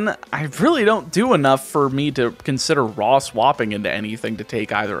 But then, I really don't do enough for me to consider raw swapping into anything to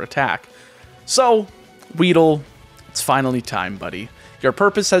take either attack. So, Weedle, it's finally time, buddy. Your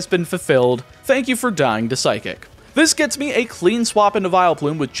purpose has been fulfilled. Thank you for dying to Psychic. This gets me a clean swap into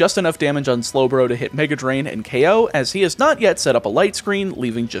Vileplume with just enough damage on Slowbro to hit Mega Drain and KO, as he has not yet set up a Light Screen,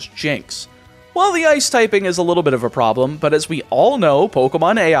 leaving just Jinx. Well, the Ice typing is a little bit of a problem, but as we all know,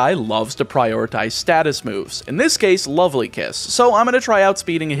 Pokemon AI loves to prioritize status moves, in this case, Lovely Kiss, so I'm going to try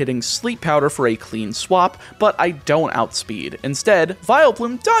outspeeding and hitting Sleep Powder for a clean swap, but I don't outspeed. Instead,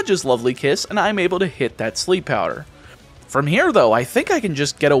 Vileplume dodges Lovely Kiss, and I'm able to hit that Sleep Powder. From here, though, I think I can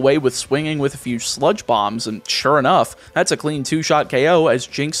just get away with swinging with a few sludge bombs, and sure enough, that's a clean 2-shot KO as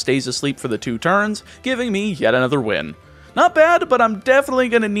Jinx stays asleep for the 2 turns, giving me yet another win. Not bad, but I'm definitely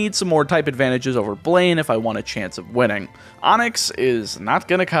going to need some more type advantages over Blaine if I want a chance of winning. Onyx is not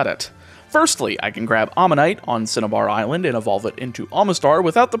going to cut it. Firstly, I can grab Ammonite on Cinnabar Island and evolve it into Amistar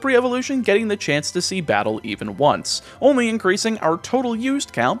without the pre-evolution getting the chance to see battle even once, only increasing our total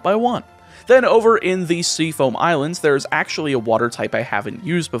used count by 1. Then over in the Seafoam Islands, there's actually a water type I haven't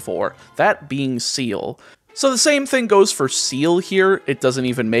used before, that being Seal. So the same thing goes for Seal here, it doesn't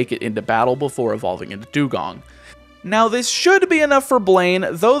even make it into battle before evolving into Dugong. Now this should be enough for Blaine,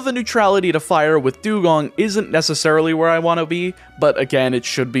 though the neutrality to fire with Dugong isn't necessarily where I want to be, but again, it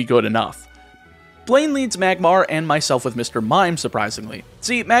should be good enough. Blaine leads Magmar and myself with Mr. Mime, surprisingly.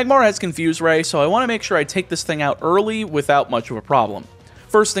 See, Magmar has Confuse Ray, so I want to make sure I take this thing out early without much of a problem.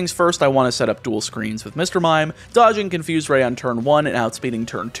 First things first, I want to set up dual screens with Mr. Mime, dodging Confuse Ray on turn 1 and outspeeding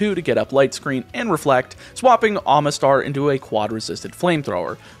turn 2 to get up Light Screen and Reflect, swapping Amistar into a quad-resisted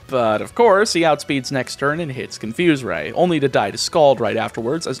Flamethrower. But of course, he outspeeds next turn and hits Confuse Ray, only to die to Scald right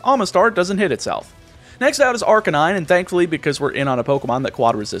afterwards as Amistar doesn't hit itself. Next out is Arcanine, and thankfully, because we're in on a Pokemon that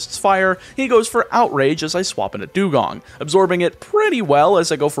quad resists fire, he goes for Outrage as I swap into Dugong, absorbing it pretty well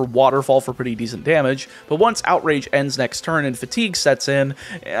as I go for Waterfall for pretty decent damage, but once Outrage ends next turn and Fatigue sets in,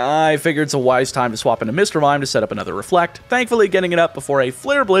 I figured it's a wise time to swap into Mr. Mime to set up another Reflect, thankfully getting it up before a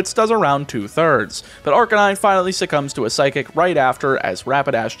Flare Blitz does around 2/3, but Arcanine finally succumbs to a Psychic right after as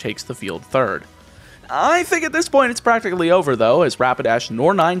Rapidash takes the field third. I think at this point it's practically over though, as Rapidash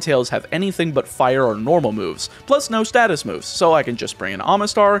nor Ninetales have anything but fire or normal moves, plus no status moves, so I can just bring in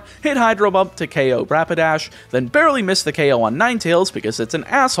Amistar, hit Hydro Bump to KO Rapidash, then barely miss the KO on Ninetales because it's an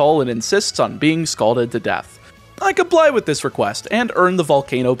asshole and insists on being scalded to death. I comply with this request and earn the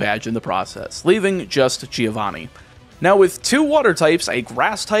Volcano badge in the process, leaving just Giovanni. Now with 2 water types, a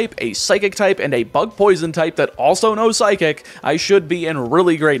grass type, a psychic type, and a bug poison type that also knows psychic, I should be in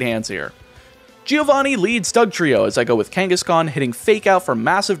really great hands here. Giovanni leads Dugtrio as I go with Kangaskhan, hitting Fake Out for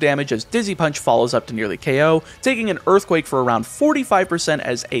massive damage as Dizzy Punch follows up to nearly KO, taking an Earthquake for around 45%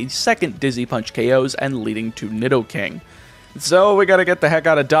 as a second Dizzy Punch KOs and leading to Nidoking. So we gotta get the heck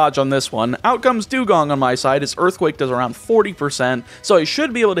out of dodge on this one. Out comes Dugong on my side as Earthquake does around 40%, so I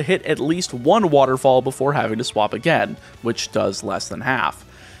should be able to hit at least 1 Waterfall before having to swap again, which does less than half.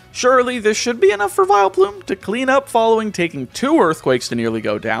 Surely this should be enough for Vileplume to clean up following taking 2 Earthquakes to nearly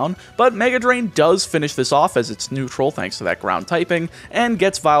go down, but Mega Drain does finish this off as it's neutral thanks to that ground typing, and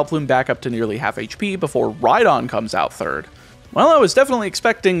gets Vileplume back up to nearly half HP before Rhydon comes out third. Well, I was definitely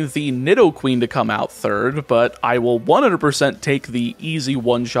expecting the Nidoqueen to come out third, but I will 100% take the easy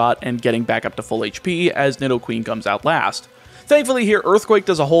one-shot and getting back up to full HP as Nidoqueen comes out last. Thankfully here, Earthquake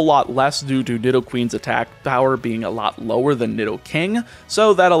does a whole lot less due to Nidoqueen's attack power being a lot lower than Nidoking,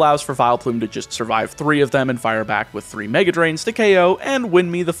 so that allows for Vileplume to just survive 3 of them and fire back with 3 Mega Drains to KO and win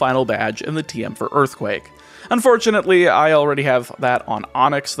me the final badge and the TM for Earthquake. Unfortunately, I already have that on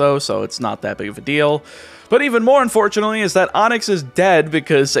Onix though, so it's not that big of a deal. But even more unfortunately is that Onix is dead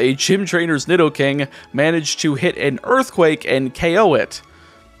because a Gym Trainer's Nidoking managed to hit an Earthquake and KO it.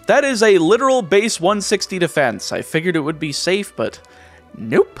 That is a literal base 160 defense. I figured it would be safe, but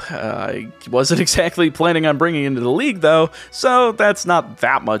nope. I wasn't exactly planning on bringing it into the league though, so that's not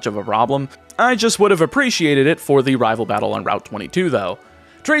that much of a problem. I just would have appreciated it for the rival battle on Route 22 though.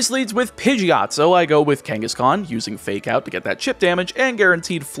 Trace leads with Pidgeot, so I go with Kangaskhan, using Fake Out to get that chip damage and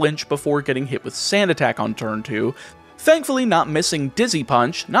guaranteed flinch before getting hit with Sand Attack on turn 2. Thankfully not missing Dizzy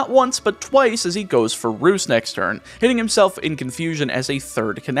Punch, not once but twice as he goes for Roost next turn, hitting himself in confusion as a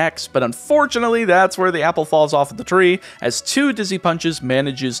third connects, but unfortunately that's where the apple falls off of the tree, as 2 Dizzy Punches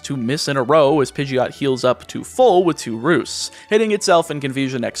manages to miss in a row as Pidgeot heals up to full with 2 Roosts, hitting itself in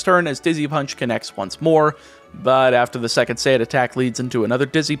confusion next turn as Dizzy Punch connects once more. But after the second Sand Attack leads into another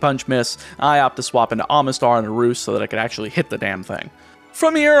Dizzy Punch miss, I opt to swap into Amistar and a Roost so that I could actually hit the damn thing.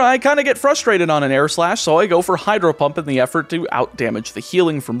 From here, I kinda get frustrated on an Air Slash, so I go for Hydro Pump in the effort to out-damage the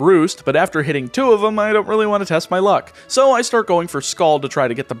healing from Roost, but after hitting 2 of them, I don't really want to test my luck. So I start going for Scald to try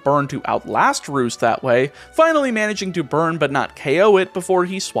to get the burn to outlast Roost that way, finally managing to burn but not KO it before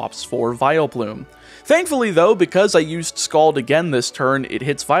he swaps for Vileplume. Thankfully though, because I used Scald again this turn, it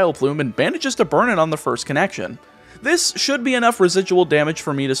hits Vileplume and manages to burn it on the first connection. This should be enough residual damage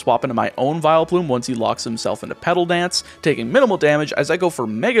for me to swap into my own Vileplume once he locks himself into Petal Dance, taking minimal damage as I go for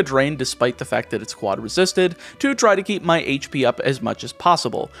Mega Drain despite the fact that it's quad resisted, to try to keep my HP up as much as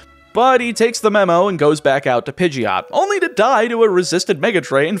possible. But he takes the memo and goes back out to Pidgeot, only to die to a resisted Mega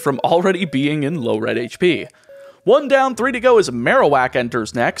Drain from already being in low red HP. 1 down, 3 to go as Marowak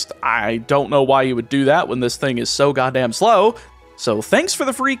enters next. I don't know why you would do that when this thing is so goddamn slow. So thanks for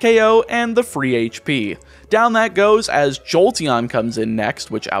the free KO and the free HP. Down that goes as Jolteon comes in next,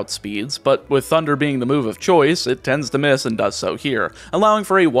 which outspeeds, but with Thunder being the move of choice, it tends to miss and does so here, allowing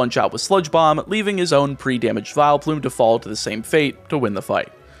for a one-shot with Sludge Bomb, leaving his own pre-damaged Vileplume to fall to the same fate to win the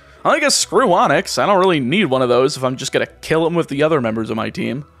fight. I guess screw Onyx, I don't really need one of those if I'm just gonna kill him with the other members of my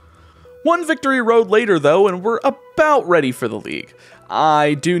team. One victory road later though, and we're about ready for the league.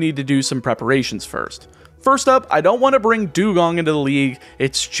 I do need to do some preparations first. First up, I don't want to bring Dewgong into the league,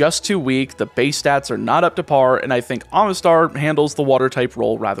 it's just too weak, the base stats are not up to par, and I think Omastar handles the water type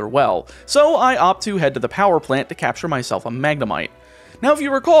role rather well, so I opt to head to the power plant to capture myself a Magnemite. Now if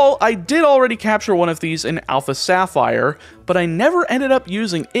you recall, I did already capture one of these in Alpha Sapphire, but I never ended up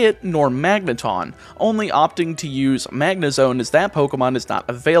using it nor Magneton, only opting to use Magnezone as that Pokemon is not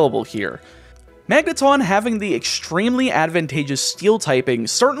available here. Magneton having the extremely advantageous Steel typing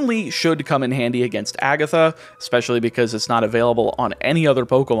certainly should come in handy against Agatha, especially because it's not available on any other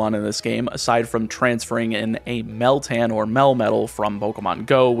Pokemon in this game aside from transferring in a Meltan or Melmetal from Pokemon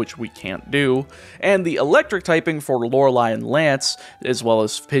Go, which we can't do, and the Electric typing for Lorelei and Lance, as well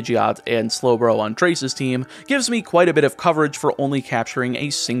as Pidgeot and Slowbro on Trace's team, gives me quite a bit of coverage for only capturing a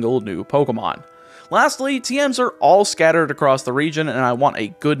single new Pokemon. Lastly, TMs are all scattered across the region and I want a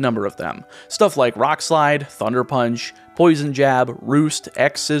good number of them. Stuff like Rock Slide, Thunder Punch, Poison Jab, Roost,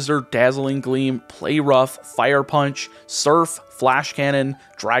 X Scissor, Dazzling Gleam, Play Rough, Fire Punch, Surf, Flash Cannon,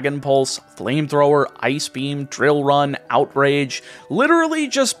 Dragon Pulse, Flamethrower, Ice Beam, Drill Run, Outrage, literally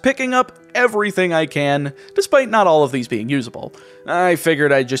just picking up everything I can, despite not all of these being usable. I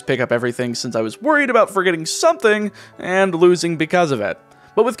figured I'd just pick up everything since I was worried about forgetting something and losing because of it.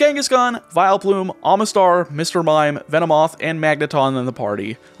 But with Kangaskhan, Vileplume, Omastar, Mr. Mime, Venomoth, and Magneton in the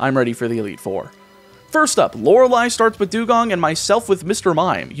party, I'm ready for the Elite Four. First up, Lorelei starts with Dewgong and myself with Mr.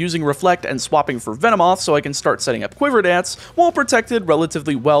 Mime, using Reflect and swapping for Venomoth so I can start setting up Quiver Dance, while protected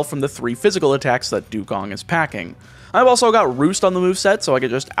relatively well from the 3 physical attacks that Dewgong is packing. I've also got Roost on the moveset so I can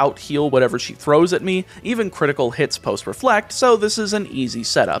just out-heal whatever she throws at me, even critical hits post-Reflect, so this is an easy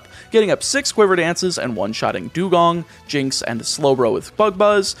setup, getting up 6 Quiver Dances and one-shotting Dewgong, Jinx and Slowbro with Bug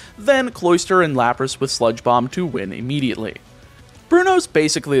Buzz, then Cloyster and Lapras with Sludge Bomb to win immediately. Bruno's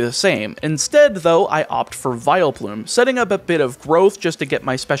basically the same, instead though I opt for Vileplume, setting up a bit of growth just to get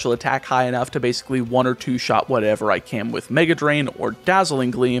my special attack high enough to basically 1 or 2 shot whatever I can with Mega Drain or Dazzling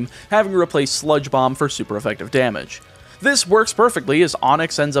Gleam, having to replace Sludge Bomb for super effective damage. This works perfectly as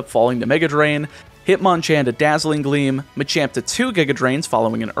Onix ends up falling to Mega Drain, Hitmonchan to Dazzling Gleam, Machamp to 2 Giga Drains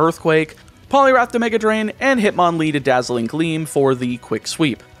following an Earthquake, Poliwrath to Mega Drain, and Hitmonlee to Dazzling Gleam for the quick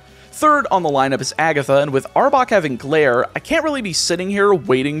sweep. Third on the lineup is Agatha, and with Arbok having Glare, I can't really be sitting here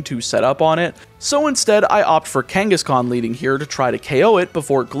waiting to set up on it, so instead I opt for Kangaskhan leading here to try to KO it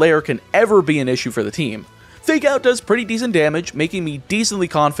before Glare can ever be an issue for the team. Fake Out does pretty decent damage, making me decently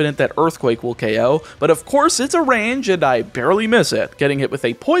confident that Earthquake will KO, but of course it's a range and I barely miss it, getting hit with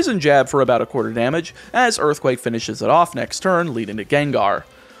a Poison Jab for about a quarter damage, as Earthquake finishes it off next turn, leading to Gengar.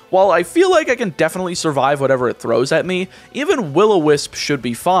 While I feel like I can definitely survive whatever it throws at me, even Will-O-Wisp should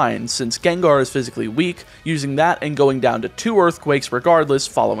be fine, since Gengar is physically weak, using that and going down to 2 Earthquakes regardless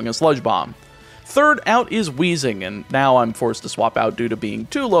following a Sludge Bomb. Third out is Weezing, and now I'm forced to swap out due to being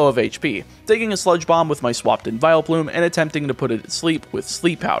too low of HP, taking a Sludge Bomb with my swapped in Vileplume and attempting to put it to sleep with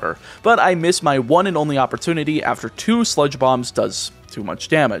Sleep Powder, but I miss my one and only opportunity after 2 Sludge Bombs does too much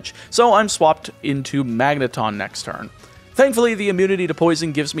damage, so I'm swapped into Magneton next turn. Thankfully, the immunity to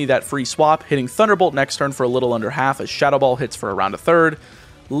poison gives me that free swap, hitting Thunderbolt next turn for a little under half as Shadow Ball hits for around a third,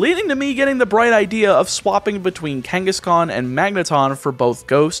 leading to me getting the bright idea of swapping between Kangaskhan and Magneton for both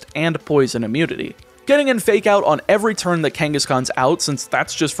Ghost and Poison immunity. Getting in Fake Out on every turn that Kangaskhan's out since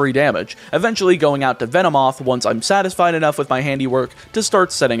that's just free damage, eventually going out to Venomoth once I'm satisfied enough with my handiwork to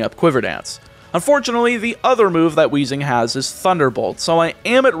start setting up Quiver Dance. Unfortunately, the other move that Weezing has is Thunderbolt, so I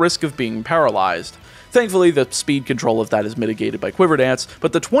am at risk of being paralyzed. Thankfully, the speed control of that is mitigated by Quiver Dance,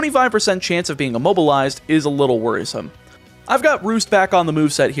 but the 25% chance of being immobilized is a little worrisome. I've got Roost back on the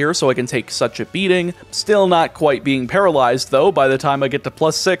moveset here so I can take such a beating, still not quite being paralyzed though by the time I get to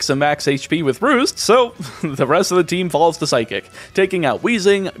 +6 and max HP with Roost, so the rest of the team falls to Psychic, taking out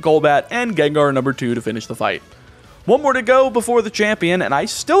Weezing, Golbat, and Gengar number 2 to finish the fight. One more to go before the champion, and I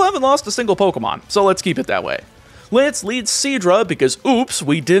still haven't lost a single Pokemon, so let's keep it that way. Lance leads Seadra because, oops,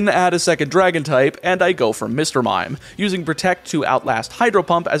 we didn't add a second Dragon type, and I go for Mr. Mime, using Protect to outlast Hydro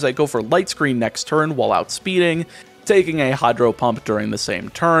Pump as I go for Light Screen next turn while outspeeding, taking a Hydro Pump during the same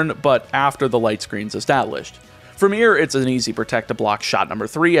turn, but after the Light Screen's established. From here, it's an easy protect to block shot number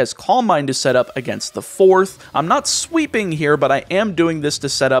 3 as Calm Mind is set up against the 4th. I'm not sweeping here, but I am doing this to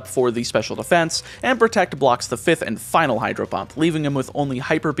set up for the special defense, and protect blocks the 5th and final Hydro Pump, leaving him with only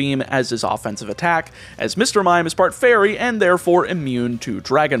Hyper Beam as his offensive attack, as Mr. Mime is part fairy and therefore immune to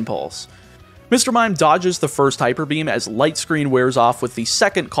Dragon Pulse. Mr. Mime dodges the first Hyper Beam as Light Screen wears off with the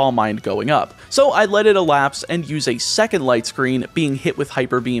second Calm Mind going up, so I let it elapse and use a second Light Screen being hit with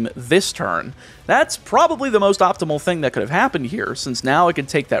Hyper Beam this turn. That's probably the most optimal thing that could have happened here, since now I can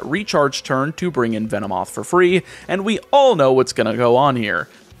take that recharge turn to bring in Venomoth for free, and we all know what's gonna go on here.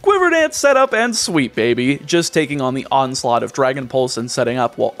 Quiver Dance setup and sweep, baby, just taking on the onslaught of Dragon Pulse and setting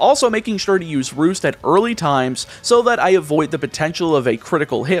up, while also making sure to use Roost at early times so that I avoid the potential of a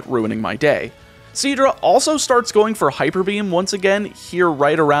critical hit ruining my day. Seadra also starts going for Hyper Beam once again here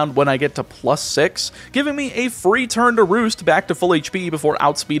right around when I get to +6, giving me a free turn to Roost back to full HP before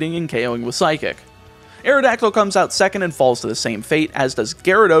outspeeding and KOing with Psychic. Aerodactyl comes out second and falls to the same fate, as does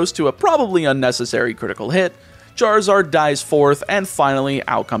Gyarados to a probably unnecessary critical hit. Charizard dies 4th, and finally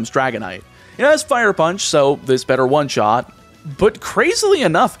out comes Dragonite. It has Fire Punch, so this better one-shot. But crazily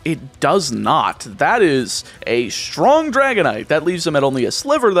enough, it does not. That is a strong Dragonite. That leaves him at only a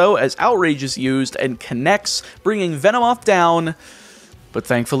sliver though, as Outrage is used and connects, bringing Venomoth down. But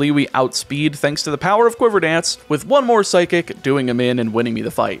thankfully we outspeed thanks to the power of Quiver Dance, with one more Psychic doing him in and winning me the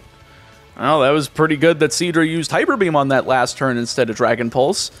fight. Well, that was pretty good that Seadra used Hyper Beam on that last turn instead of Dragon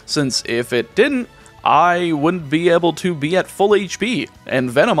Pulse, since if it didn't, I wouldn't be able to be at full HP, and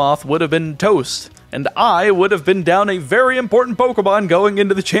Venomoth would have been toast. And I would have been down a very important Pokemon going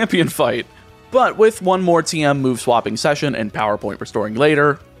into the champion fight. But with one more TM move swapping session and PowerPoint restoring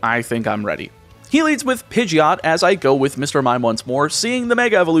later, I think I'm ready. He leads with Pidgeot as I go with Mr. Mime once more, seeing the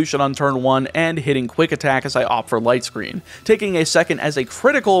Mega Evolution on turn 1 and hitting Quick Attack as I opt for Light Screen, taking a second as a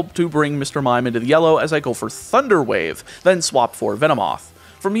critical to bring Mr. Mime into the yellow as I go for Thunder Wave, then swap for Venomoth.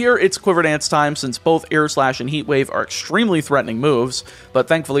 From here, it's Quiver Dance time since both Air Slash and Heat Wave are extremely threatening moves, but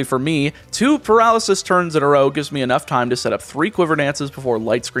thankfully for me, 2 Paralysis turns in a row gives me enough time to set up 3 Quiver Dances before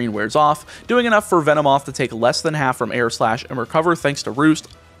Light Screen wears off, doing enough for Venomoth to take less than half from Air Slash and recover thanks to Roost,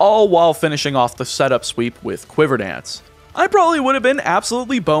 all while finishing off the setup sweep with Quiver Dance. I probably would have been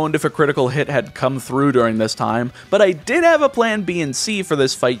absolutely boned if a critical hit had come through during this time, but I did have a plan B and C for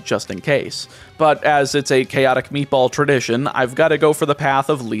this fight just in case. But as it's a ChaoticMeatball tradition, I've got to go for the path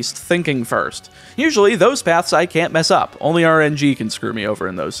of least thinking first. Usually those paths I can't mess up, only RNG can screw me over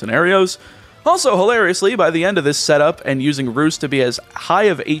in those scenarios. Also, hilariously, by the end of this setup and using Roost to be as high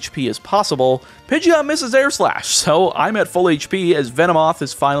of HP as possible, Pidgeot misses Air Slash, so I'm at full HP as Venomoth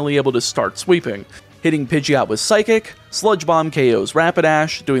is finally able to start sweeping. Hitting Pidgeot with Psychic, Sludge Bomb KOs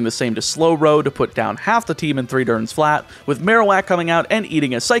Rapidash, doing the same to Slowbro to put down half the team in 3 turns flat, with Marowak coming out and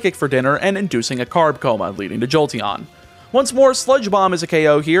eating a Psychic for dinner and inducing a Carb Coma, leading to Jolteon. Once more, Sludge Bomb is a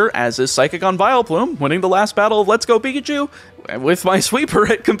KO here, as is Psychic on Vileplume, winning the last battle of Let's Go Pikachu, with my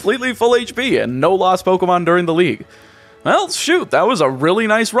Sweeper at completely full HP and no lost Pokemon during the league. Well, shoot, that was a really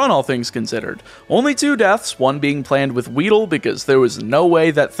nice run, all things considered. Only 2 deaths, one being planned with Weedle because there was no way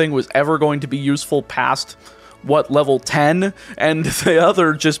that thing was ever going to be useful past, what, level 10? And the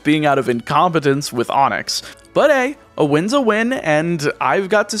other just being out of incompetence with Onix. But hey, a win's a win, and I've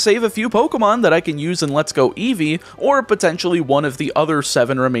got to save a few Pokemon that I can use in Let's Go Eevee, or potentially one of the other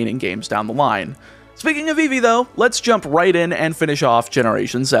 7 remaining games down the line. Speaking of Eevee though, let's jump right in and finish off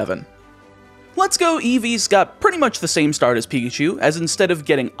Generation 7. Let's Go Eevee's got pretty much the same start as Pikachu, as instead of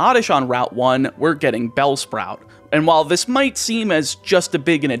getting Oddish on Route 1, we're getting Bellsprout. And while this might seem as just as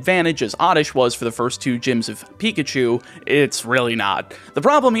big an advantage as Oddish was for the first 2 gyms of Pikachu, it's really not. The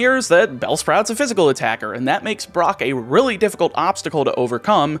problem here is that Bellsprout's a physical attacker, and that makes Brock a really difficult obstacle to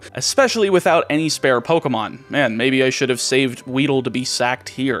overcome, especially without any spare Pokemon. Man, maybe I should have saved Weedle to be sacked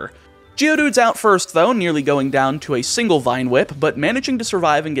here. Geodude's out first though, nearly going down to a single Vine Whip, but managing to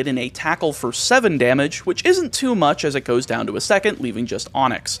survive and get in a tackle for 7 damage, which isn't too much as it goes down to a second, leaving just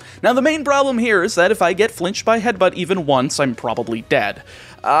Onix. Now the main problem here is that if I get flinched by Headbutt even once, I'm probably dead.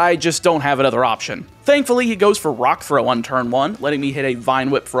 I just don't have another option. Thankfully, he goes for Rock Throw on turn 1, letting me hit a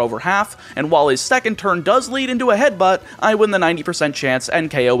Vine Whip for over half, and while his second turn does lead into a Headbutt, I win the 90% chance and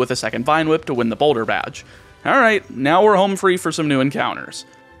KO with a second Vine Whip to win the Boulder Badge. Alright, now we're home free for some new encounters.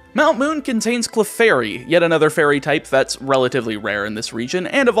 Mount Moon contains Clefairy, yet another fairy type that's relatively rare in this region,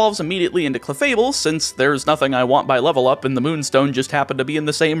 and evolves immediately into Clefable since there's nothing I want by level up and the Moonstone just happened to be in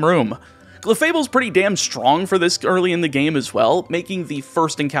the same room. Clefable's pretty damn strong for this early in the game as well, making the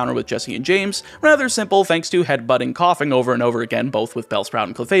first encounter with Jesse and James rather simple thanks to headbutting Coughing over and over again, both with Bellsprout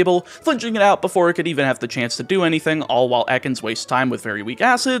and Clefable, flinching it out before it could even have the chance to do anything, all while Ekans wastes time with very weak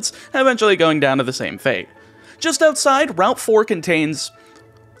acids, eventually going down to the same fate. Just outside, Route 4 contains...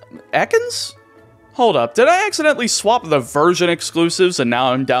 Ekans? Hold up, did I accidentally swap the version exclusives and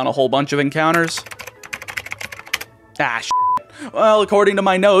now I'm down a whole bunch of encounters? Ah, shit. Well, according to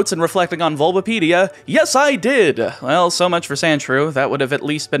my notes and reflecting on Bulbapedia, yes I did! Well, so much for Sandshrew. That would have at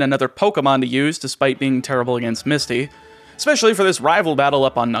least been another Pokemon to use despite being terrible against Misty. Especially for this rival battle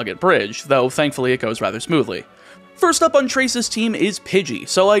up on Nugget Bridge, though thankfully it goes rather smoothly. First up on Trace's team is Pidgey,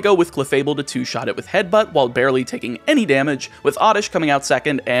 so I go with Clefable to two-shot it with Headbutt while barely taking any damage, with Oddish coming out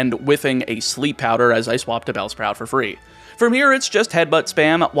second and whiffing a Sleep Powder as I swap to Bellsprout for free. From here, it's just Headbutt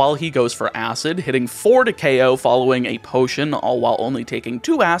spam while he goes for Acid, hitting 4 to KO following a Potion, all while only taking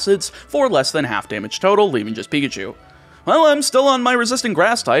 2 Acids for less than half damage total, leaving just Pikachu. Well, I'm still on my resistant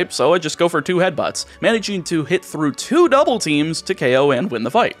grass type, so I just go for 2 Headbutts, managing to hit through 2 double teams to KO and win the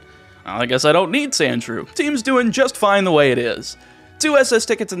fight. I guess I don't need Sandshrew. Team's doing just fine the way it is. 2 SS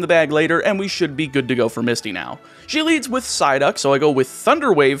tickets in the bag later, and we should be good to go for Misty now. She leads with Psyduck, so I go with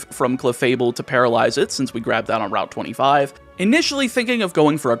Thunder Wave from Clefable to paralyze it since we grabbed that on Route 25. Initially thinking of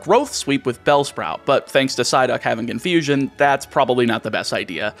going for a Growth Sweep with Bellsprout, but thanks to Psyduck having Confusion, that's probably not the best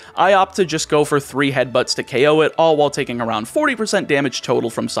idea. I opt to just go for 3 Headbutts to KO it, all while taking around 40% damage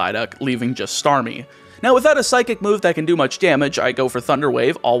total from Psyduck, leaving just Starmie. Now, without a Psychic move that can do much damage, I go for Thunder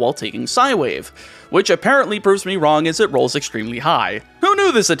Wave, all while taking Psy Wave, which apparently proves me wrong as it rolls extremely high. Who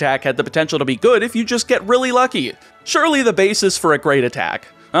knew this attack had the potential to be good if you just get really lucky? Surely the basis for a great attack.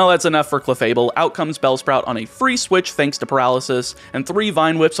 Well, that's enough for Clefable. Out comes Bellsprout on a free switch thanks to Paralysis, and 3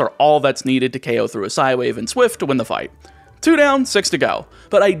 Vine Whips are all that's needed to KO through a Psy Wave and Swift to win the fight. 2 down, 6 to go.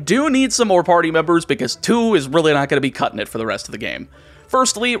 But I do need some more party members because 2 is really not going to be cutting it for the rest of the game.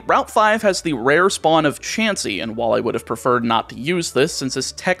 Firstly, Route 5 has the rare spawn of Chansey, and while I would have preferred not to use this since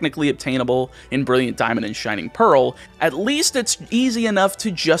it's technically obtainable in Brilliant Diamond and Shining Pearl, at least it's easy enough to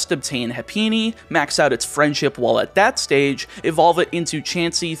just obtain Happiny, max out its friendship while at that stage, evolve it into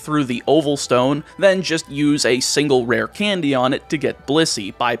Chansey through the Oval Stone, then just use a single rare candy on it to get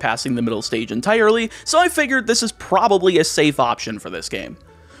Blissey, bypassing the middle stage entirely, so I figured this is probably a safe option for this game.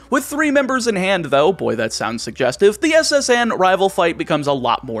 With 3 members in hand though, boy that sounds suggestive, the SSN rival fight becomes a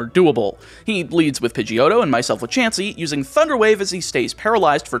lot more doable. He leads with Pidgeotto and myself with Chansey, using Thunder Wave as he stays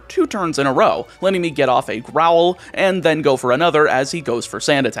paralyzed for 2 turns in a row, letting me get off a Growl, and then go for another as he goes for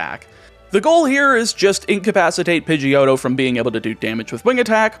Sand Attack. The goal here is just incapacitate Pidgeotto from being able to do damage with Wing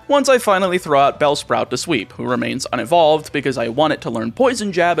Attack once I finally throw out Bellsprout to sweep, who remains unevolved because I want it to learn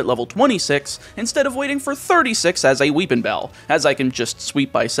Poison Jab at level 26 instead of waiting for 36 as a Weepinbell, as I can just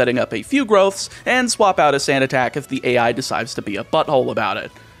sweep by setting up a few growths and swap out a Sand Attack if the AI decides to be a butthole about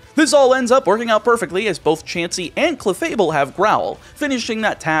it. This all ends up working out perfectly as both Chansey and Clefable have Growl, finishing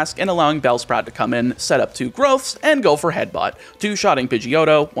that task and allowing Bellsprout to come in, set up 2 growths, and go for Headbutt, 2-shotting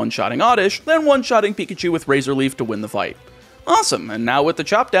Pidgeotto, 1-shotting Oddish, then 1-shotting Pikachu with Razor Leaf to win the fight. Awesome, and now with the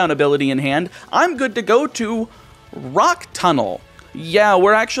Chop Down ability in hand, I'm good to go to Rock Tunnel. Yeah,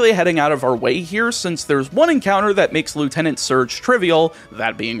 we're actually heading out of our way here since there's one encounter that makes Lieutenant Surge trivial,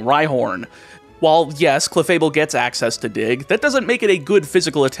 that being Rhyhorn. While, yes, Clefable gets access to Dig, that doesn't make it a good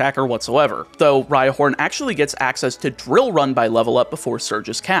physical attacker whatsoever, though Rhyhorn actually gets access to Drill Run by level up before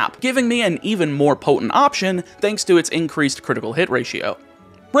Surge's cap, giving me an even more potent option thanks to its increased critical hit ratio.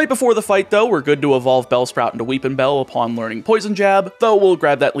 Right before the fight though, we're good to evolve Bellsprout into Weepinbell upon learning Poison Jab, though we'll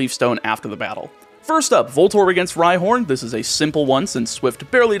grab that Leaf Stone after the battle. First up, Voltorb against Rhyhorn. This is a simple one since Swift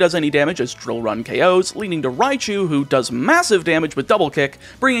barely does any damage as Drill Run KOs, leading to Raichu, who does massive damage with Double Kick,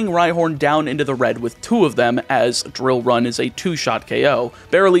 bringing Rhyhorn down into the red with 2 of them as Drill Run is a 2-shot KO,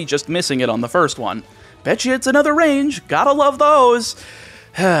 barely just missing it on the first one. Betcha it's another range, gotta love those!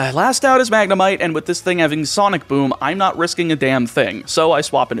 Last out is Magnemite, and with this thing having Sonic Boom, I'm not risking a damn thing, so I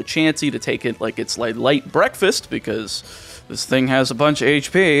swap into Chansey to take it like it's like light breakfast, because this thing has a bunch of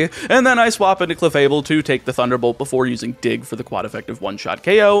HP, and then I swap into Clefable to take the Thunderbolt before using Dig for the quad-effective 1-shot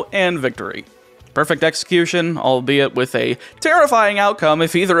KO, and victory. Perfect execution, albeit with a terrifying outcome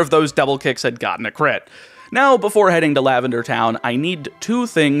if either of those double kicks had gotten a crit. Now, before heading to Lavender Town, I need 2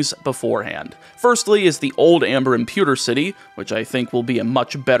 things beforehand. Firstly is the Old Amber in Pewter City, which I think will be a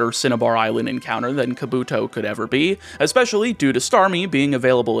much better Cinnabar Island encounter than Kabuto could ever be, especially due to Starmie being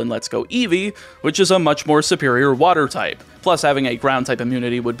available in Let's Go Eevee, which is a much more superior water type, plus having a ground type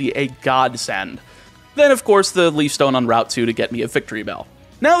immunity would be a godsend. Then of course the Leaf Stone on Route 2 to get me a Victory Bell.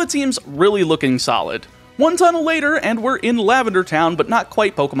 Now the team's really looking solid. 1 tunnel later, and we're in Lavender Town, but not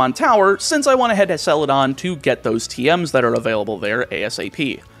quite Pokemon Tower, since I want to head to Celadon to get those TMs that are available there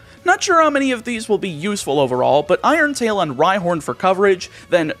ASAP. Not sure how many of these will be useful overall, but Iron Tail and Rhyhorn for coverage,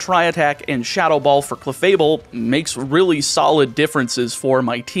 then Tri-Attack and Shadow Ball for Clefable makes really solid differences for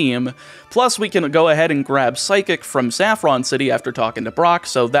my team. Plus, we can go ahead and grab Psychic from Saffron City after talking to Brock,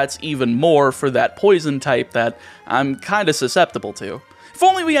 so that's even more for that poison type that I'm kinda susceptible to. If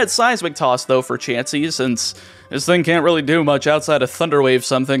only we had Seismic Toss, though, for Chansey, since this thing can't really do much outside of Thunder Wave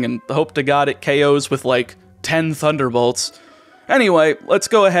something, and hope to god it KOs with, like, 10 Thunderbolts. Anyway, let's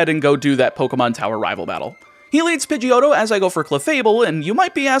go ahead and go do that Pokemon Tower rival battle. He leads Pidgeotto as I go for Clefable, and you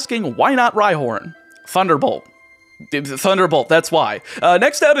might be asking, why not Rhyhorn? Thunderbolt. Thunderbolt, that's why.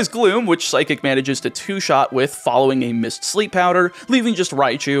 Next out is Gloom, which Psychic manages to two-shot with following a missed Sleep Powder, leaving just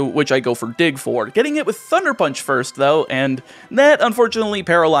Raichu, which I go for Dig for, getting it with Thunder Punch first, though, and that unfortunately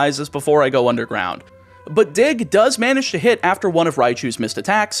paralyzes before I go underground. But Dig does manage to hit after one of Raichu's missed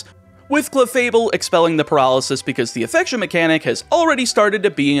attacks, with Clefable expelling the paralysis because the affection mechanic has already started to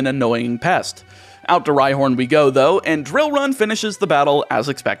be an annoying pest. Out to Rhyhorn we go, though, and Drill Run finishes the battle as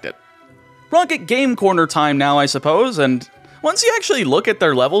expected. Rocket Game Corner time now, I suppose, and once you actually look at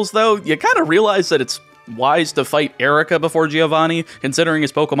their levels, though, you kind of realize that it's wise to fight Erica before Giovanni, considering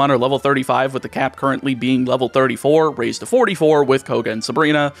his Pokemon are level 35 with the cap currently being level 34, raised to 44 with Koga and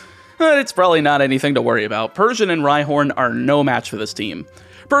Sabrina. It's probably not anything to worry about. Persian and Rhyhorn are no match for this team.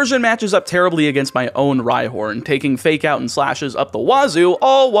 Persian matches up terribly against my own Rhyhorn, taking Fake Out and Slashes up the wazoo,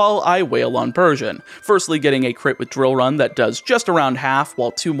 all while I wail on Persian. Firstly getting a crit with Drill Run that does just around half,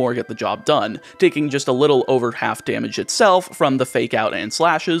 while two more get the job done, taking just a little over half damage itself from the Fake Out and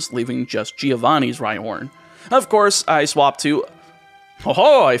Slashes, leaving just Giovanni's Rhyhorn. Of course, I swap to...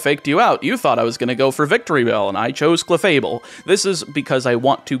 Oh, I faked you out. You thought I was going to go for Victory Bell, and I chose Clefable. This is because I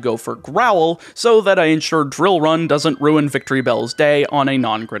want to go for Growl, so that I ensure Drill Run doesn't ruin Victory Bell's day on a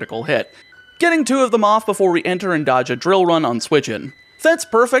non-critical hit. Getting two of them off before we enter and dodge a Drill Run on switch-in. That's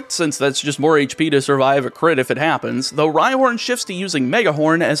perfect, since that's just more HP to survive a crit if it happens, though Rhyhorn shifts to using Mega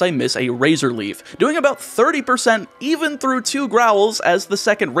Horn as I miss a Razor Leaf, doing about 30% even through two Growls as the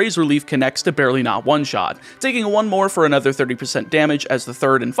second Razor Leaf connects to barely not one-shot, taking one more for another 30% damage as the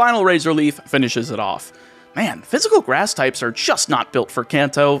third and final Razor Leaf finishes it off. Man, physical grass types are just not built for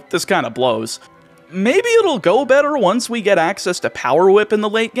Kanto. This kinda blows. Maybe it'll go better once we get access to Power Whip in the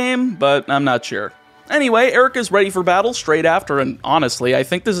late game, but I'm not sure. Anyway, Erica's ready for battle straight after, and honestly, I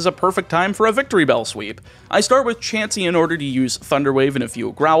think this is a perfect time for a Victory Bell sweep. I start with Chansey in order to use Thunder Wave and a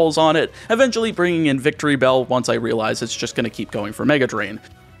few Growls on it, eventually bringing in Victory Bell once I realize it's just going to keep going for Mega Drain.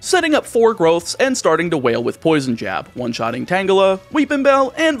 Setting up 4 growths and starting to wail with Poison Jab, one-shotting Tangela, Weepin'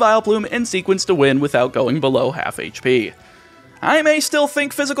 Bell, and Vileplume in sequence to win without going below half HP. I may still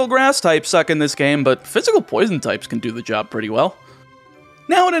think physical grass types suck in this game, but physical poison types can do the job pretty well.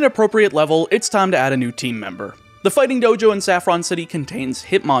 Now at an appropriate level, it's time to add a new team member. The Fighting Dojo in Saffron City contains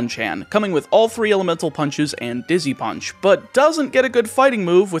Hitmonchan, coming with all 3 Elemental Punches and Dizzy Punch, but doesn't get a good fighting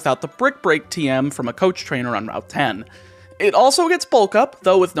move without the Brick Break TM from a coach trainer on Route 10. It also gets Bulk Up,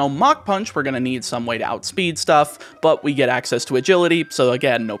 though with no Mach Punch we're going to need some way to outspeed stuff, but we get access to Agility, so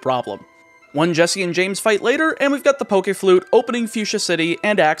again, no problem. One Jesse and James fight later, and we've got the Pokeflute opening Fuchsia City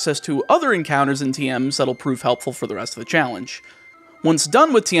and access to other encounters and TMs that'll prove helpful for the rest of the challenge. Once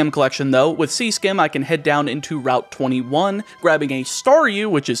done with TM collection though, with Sea-Skim I can head down into Route 21, grabbing a Staryu,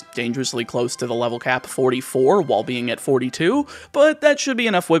 which is dangerously close to the level cap 44 while being at 42, but that should be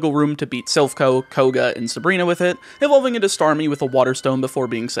enough wiggle room to beat Silphco, Koga, and Sabrina with it, evolving into Starmie with a Water Stone before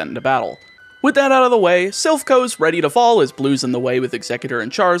being sent into battle. With that out of the way, Silphco's ready to fall as Blue's in the way with Executor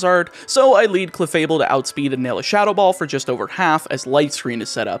and Charizard, so I lead Clefable to outspeed and nail a Shadow Ball for just over half as Light Screen is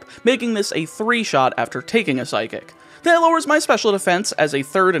set up, making this a 3-shot after taking a Psychic. That lowers my special defense as a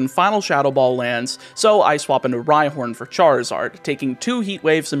third and final Shadow Ball lands, so I swap into Rhyhorn for Charizard, taking 2 Heat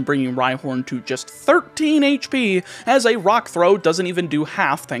Waves and bringing Rhyhorn to just 13 HP, as a Rock Throw doesn't even do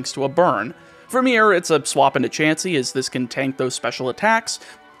half thanks to a burn. From here, it's a swap into Chansey as this can tank those special attacks,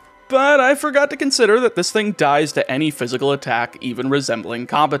 but I forgot to consider that this thing dies to any physical attack even resembling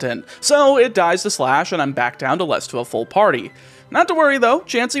competent, so it dies to Slash and I'm back down to less to a full party. Not to worry though,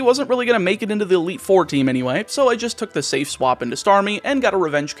 Chansey wasn't really going to make it into the Elite Four team anyway, so I just took the safe swap into Starmie and got a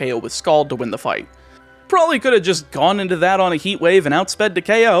revenge KO with Scald to win the fight. Probably could have just gone into that on a Heat Wave and outsped to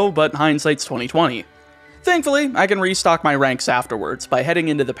KO, but hindsight's 20/20. Thankfully, I can restock my ranks afterwards by heading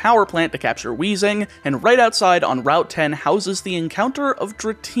into the power plant to capture Weezing, and right outside on Route 10 houses the encounter of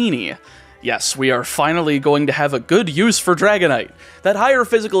Dratini. Yes, we are finally going to have a good use for Dragonite. That higher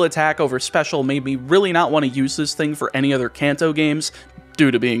physical attack over special made me really not want to use this thing for any other Kanto games, due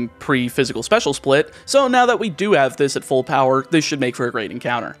to being pre-physical special split, so now that we do have this at full power, this should make for a great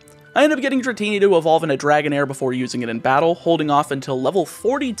encounter. I end up getting Dratini to evolve into Dragonair before using it in battle, holding off until level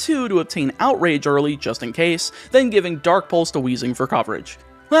 42 to obtain Outrage early just in case, then giving Dark Pulse to Weezing for coverage.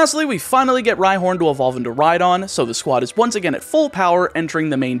 Lastly, we finally get Rhyhorn to evolve into Rhydon, so the squad is once again at full power entering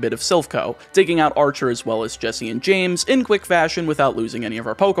the main bit of Silphco, taking out Archer as well as Jesse and James in quick fashion without losing any of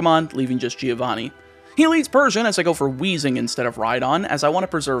our Pokemon, leaving just Giovanni. He leads Persian as I go for Weezing instead of Rhydon, as I want to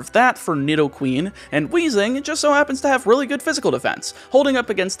preserve that for Nidoqueen, and Weezing just so happens to have really good physical defense, holding up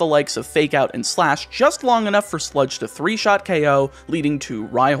against the likes of Fake Out and Slash just long enough for Sludge to 3-shot KO, leading to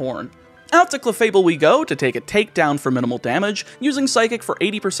Rhyhorn. Out to Clefable we go to take a takedown for minimal damage, using Psychic for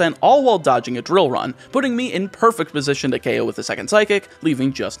 80% all while dodging a Drill Run, putting me in perfect position to KO with the second Psychic,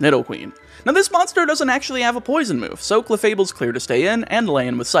 leaving just Nidoqueen. Now this monster doesn't actually have a poison move, so Clefable's clear to stay in and lay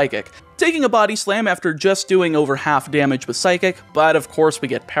in with Psychic, taking a Body Slam after just doing over half damage with Psychic, but of course we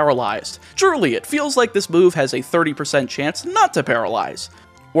get paralyzed. Truly, it feels like this move has a 30% chance not to paralyze.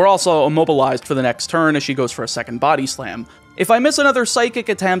 We're also immobilized for the next turn as she goes for a second Body Slam. If I miss another Psychic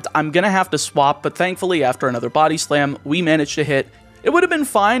attempt, I'm gonna have to swap, but thankfully after another Body Slam, we managed to hit. It would have been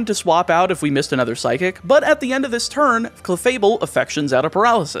fine to swap out if we missed another Psychic, but at the end of this turn, Clefable affections out of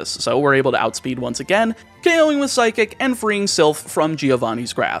paralysis, so we're able to outspeed once again, KOing with Psychic and freeing Sylph from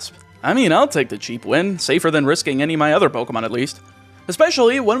Giovanni's grasp. I mean, I'll take the cheap win, safer than risking any of my other Pokemon at least.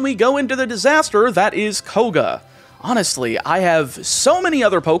 Especially when we go into the disaster that is Koga. Honestly, I have so many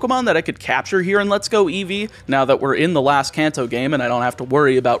other Pokemon that I could capture here in Let's Go Eevee, now that we're in the last Kanto game and I don't have to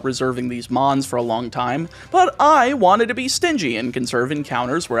worry about reserving these Mons for a long time, but I wanted to be stingy and conserve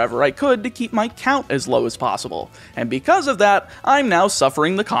encounters wherever I could to keep my count as low as possible, and because of that, I'm now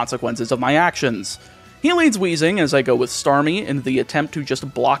suffering the consequences of my actions. He leads Weezing as I go with Starmie in the attempt to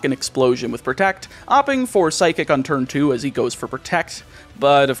just block an explosion with Protect, opting for Psychic on turn 2 as he goes for Protect.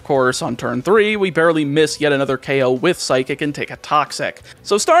 But of course, on turn 3, we barely miss yet another KO with Psychic and take a Toxic.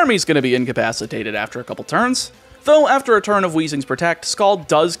 So Starmie's gonna be incapacitated after a couple turns. Though after a turn of Weezing's Protect, Scald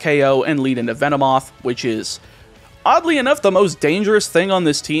does KO and lead into Venomoth, which is, oddly enough, the most dangerous thing on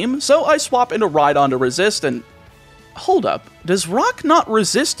this team, so I swap into Rhydon to resist and... Hold up, does Rock not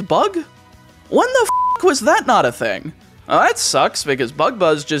resist Bug? When the f*** was that not a thing? That sucks, because Bug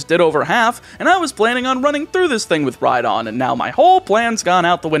Buzz just did over half, and I was planning on running through this thing with Rhydon, and now my whole plan's gone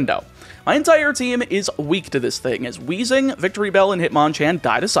out the window. My entire team is weak to this thing, as Weezing, Victory Bell, and Hitmonchan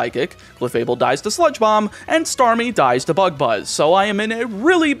die to Psychic, Clefable dies to Sludge Bomb, and Starmie dies to Bug Buzz, so I am in a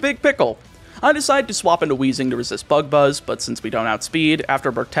really big pickle. I decide to swap into Weezing to resist Bug Buzz, but since we don't outspeed,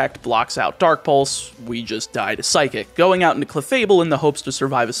 after Protect blocks out Dark Pulse, we just die to Psychic, going out into Clefable in the hopes to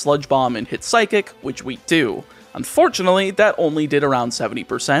survive a Sludge Bomb and hit Psychic, which we do. Unfortunately, that only did around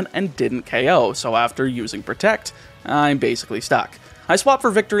 70% and didn't KO, so after using Protect, I'm basically stuck. I swap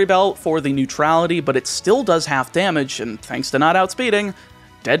for Victory Bell for the neutrality, but it still does half damage, and thanks to not outspeeding,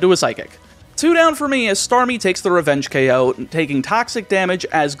 dead to a Psychic. 2 down for me as Starmie takes the revenge KO, taking toxic damage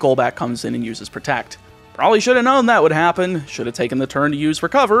as Golbat comes in and uses Protect. Probably should have known that would happen, should have taken the turn to use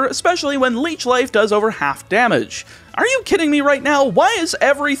Recover, especially when Leech Life does over half damage. Are you kidding me right now? Why is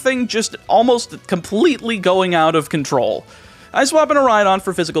everything just almost completely going out of control? I swap in a Rhydon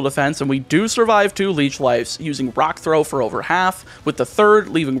for physical defense, and we do survive 2 Leech Lives, using Rock Throw for over half, with the third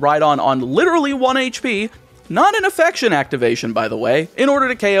leaving Rhydon on literally 1 HP, not an Affection activation by the way, in order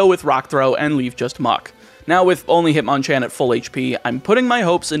to KO with Rock Throw and leave just Muck. Now with only Hitmonchan at full HP, I'm putting my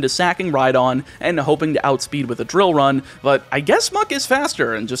hopes into sacking Rhydon and hoping to outspeed with a Drill Run, but I guess Muck is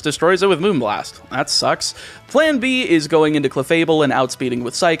faster and just destroys it with Moonblast. That sucks. Plan B is going into Clefable and outspeeding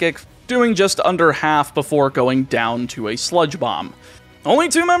with Psychic, doing just under half before going down to a Sludge Bomb. Only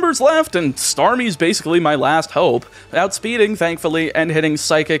 2 members left, and Starmie's basically my last hope, outspeeding thankfully and hitting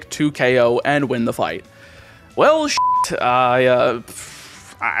Psychic to KO and win the fight. Well, I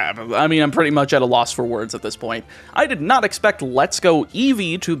mean, I'm pretty much at a loss for words at this point. I did not expect Let's Go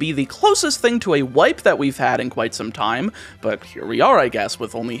Eevee to be the closest thing to a wipe that we've had in quite some time, but here we are, I guess,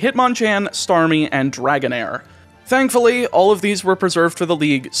 with only Hitmonchan, Starmie, and Dragonair. Thankfully, all of these were preserved for the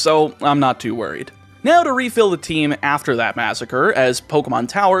League, so I'm not too worried. Now to refill the team after that massacre, as Pokemon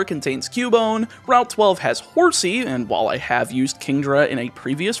Tower contains Cubone, Route 12 has Horsey, and while I have used Kingdra in a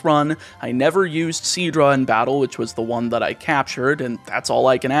previous run, I never used Seadra in battle, which was the one that I captured, and that's all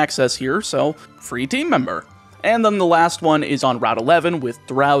I can access here, so free team member. And then the last one is on Route 11 with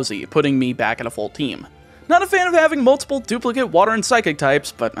Drowsy, putting me back at a full team. Not a fan of having multiple duplicate Water and Psychic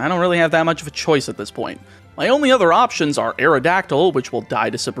types, but I don't really have that much of a choice at this point. My only other options are Aerodactyl, which will die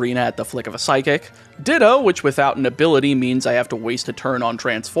to Sabrina at the flick of a Psychic, Ditto, which without an ability means I have to waste a turn on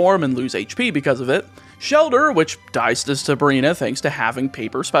Transform and lose HP because of it, Shelter, which dies to Sabrina thanks to having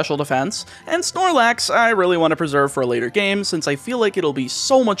paper special defense, and Snorlax I really want to preserve for a later game since I feel like it'll be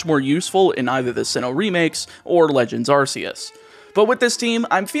so much more useful in either the Sinnoh remakes or Legends Arceus. But with this team,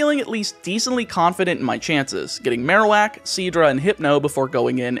 I'm feeling at least decently confident in my chances, getting Marowak, Seadra, and Hypno before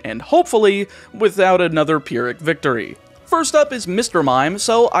going in and hopefully without another Pyrrhic victory. First up is Mr. Mime,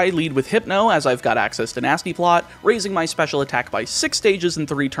 so I lead with Hypno as I've got access to Nasty Plot, raising my special attack by 6 stages in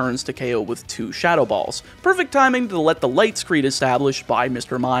 3 turns to KO with 2 Shadow Balls. Perfect timing to let the Light Screed established by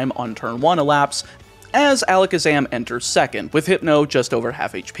Mr. Mime on turn 1 elapse, as Alakazam enters second, with Hypno just over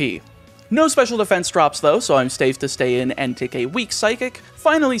half HP. No special defense drops though, so I'm safe to stay in and take a weak Psychic,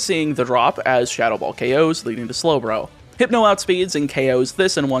 finally seeing the drop as Shadow Ball KOs, leading to Slowbro. Hypno outspeeds and KOs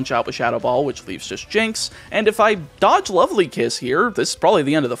this in one shot with Shadow Ball, which leaves just Jinx, and if I dodge Lovely Kiss here, this is probably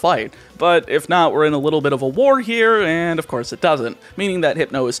the end of the fight. But if not, we're in a little bit of a war here, and of course it doesn't, meaning that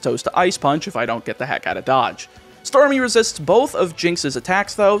Hypno is toast to Ice Punch if I don't get the heck out of dodge. Starmie resists both of Jinx's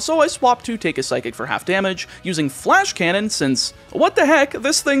attacks though, so I swap to take a Psychic for half damage, using Flash Cannon since, what the heck,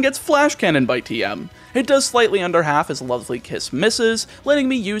 this thing gets Flash Cannon by TM. It does slightly under half as Lovely Kiss misses, letting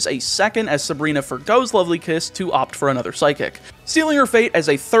me use a second as Sabrina forgoes Lovely Kiss to opt for another Psychic. Sealing her fate as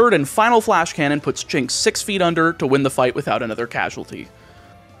a third and final Flash Cannon puts Jinx 6 feet under to win the fight without another casualty.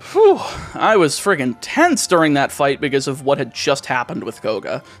 Whew, I was friggin' tense during that fight because of what had just happened with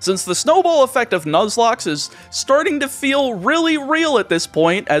Koga, since the snowball effect of Nuzlocke is starting to feel really real at this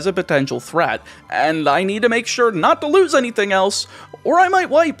point as a potential threat, and I need to make sure not to lose anything else, or I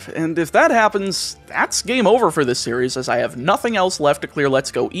might wipe, and if that happens, that's game over for this series as I have nothing else left to clear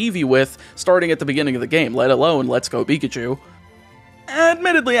Let's Go Eevee with starting at the beginning of the game, let alone Let's Go Pikachu.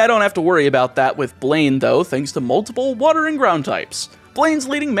 Admittedly, I don't have to worry about that with Blaine though, thanks to multiple water and ground types. Blaine's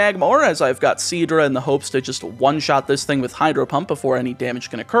leading Magmar, as I've got Seadra in the hopes to just one-shot this thing with Hydro Pump before any damage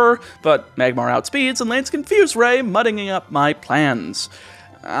can occur, but Magmar outspeeds and lands Confuse Ray, mudding up my plans.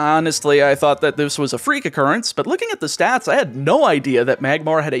 Honestly, I thought that this was a freak occurrence, but looking at the stats, I had no idea that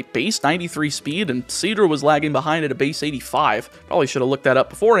Magmar had a base 93 speed and Seadra was lagging behind at a base 85. Probably should have looked that up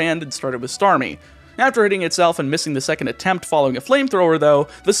beforehand and started with Starmie. After hitting itself and missing the second attempt following a Flamethrower though,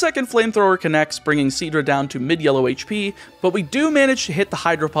 the second Flamethrower connects, bringing Seadra down to mid-yellow HP, but we do manage to hit the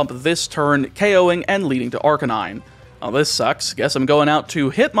Hydro Pump this turn, KOing and leading to Arcanine. Well, this sucks. Guess I'm going out to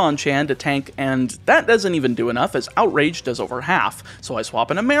Hitmonchan to tank, and that doesn't even do enough as Outrage does over half, so I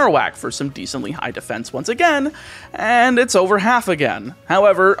swap in a Marowak for some decently high defense once again, and it's over half again.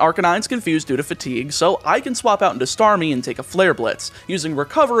 However, Arcanine's confused due to fatigue, so I can swap out into Starmie and take a Flare Blitz, using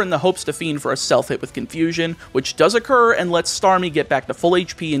Recover in the hopes to fiend for a self-hit with Confusion, which does occur and lets Starmie get back to full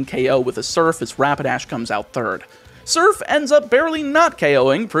HP and KO with a Surf as Rapidash comes out third. Surf ends up barely not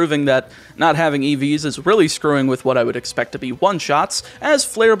KOing, proving that not having EVs is really screwing with what I would expect to be one-shots, as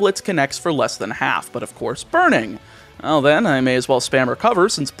Flare Blitz connects for less than half, but of course burning. Well then, I may as well spam Recover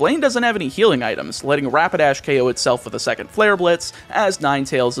since Blaine doesn't have any healing items, letting Rapidash KO itself with a second Flare Blitz, as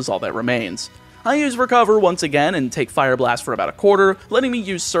Ninetales is all that remains. I use Recover once again and take Fire Blast for about a quarter, letting me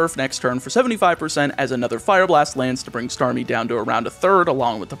use Surf next turn for 75% as another Fire Blast lands to bring Starmie down to around a third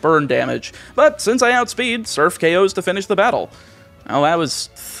along with the burn damage, but since I outspeed, Surf KOs to finish the battle. Oh, that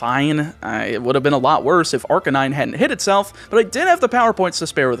was fine. It would have been a lot worse if Arcanine hadn't hit itself, but I did have the power points to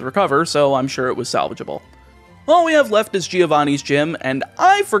spare with Recover, so I'm sure it was salvageable. All we have left is Giovanni's Gym, and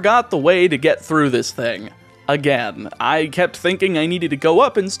I forgot the way to get through this thing. Again, I kept thinking I needed to go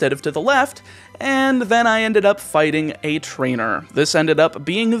up instead of to the left, and then I ended up fighting a trainer. This ended up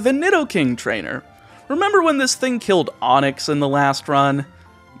being the Nidoking trainer. Remember when this thing killed Onix in the last run?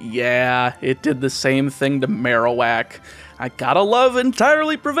 Yeah, it did the same thing to Marowak. I gotta love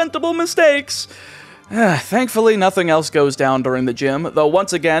entirely preventable mistakes. Thankfully, nothing else goes down during the gym, though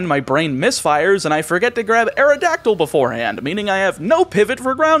once again, my brain misfires and I forget to grab Aerodactyl beforehand, meaning I have no pivot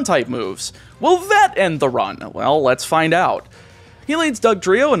for ground-type moves. Will that end the run? Well, let's find out. He leads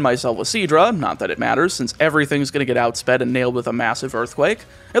Dugtrio and myself with Seadra, not that it matters, since everything's gonna get outsped and nailed with a massive Earthquake.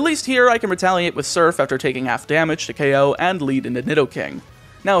 At least here, I can retaliate with Surf after taking half damage to KO and lead into Nidoking.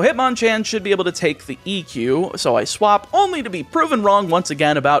 Now, Hitmonchan should be able to take the EQ, so I swap, only to be proven wrong once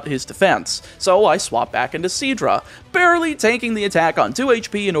again about his defense. So I swap back into Seadra, barely tanking the attack on 2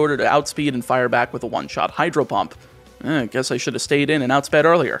 HP in order to outspeed and fire back with a one-shot Hydro Pump. I guess I should have stayed in and outsped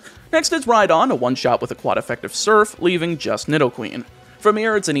earlier. Next is Rhydon, a one-shot with a quad-effective Surf, leaving just Nidoqueen. From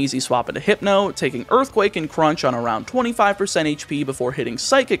here, it's an easy swap into Hypno, taking Earthquake and Crunch on around 25% HP before hitting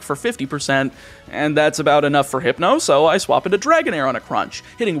Psychic for 50%, and that's about enough for Hypno, so I swap into Dragonair on a Crunch,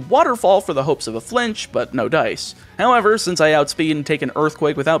 hitting Waterfall for the hopes of a flinch, but no dice. However, since I outspeed and take an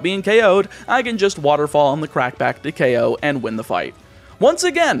Earthquake without being KO'd, I can just Waterfall on the Crackback to KO and win the fight. Once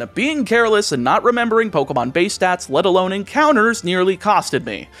again, being careless and not remembering Pokemon base stats, let alone encounters, nearly costed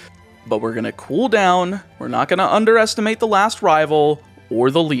me. But we're gonna cool down, we're not gonna underestimate the last rival,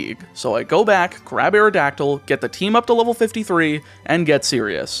 or the league. So I go back, grab Aerodactyl, get the team up to level 53, and get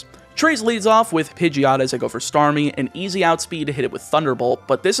serious. Trace leads off with Pidgeot as I go for Starmie, an easy outspeed to hit it with Thunderbolt,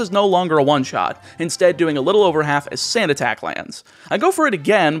 but this is no longer a one-shot, instead doing a little over half as Sand Attack lands. I go for it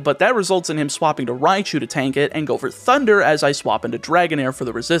again, but that results in him swapping to Raichu to tank it, and go for Thunder as I swap into Dragonair for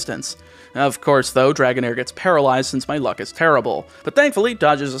the resistance. Of course though, Dragonair gets paralyzed since my luck is terrible, but thankfully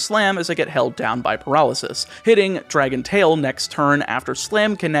dodges a Slam as I get held down by Paralysis, hitting Dragon Tail next turn after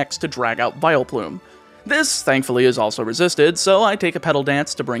Slam connects to drag out Vileplume. This, thankfully, is also resisted, so I take a Petal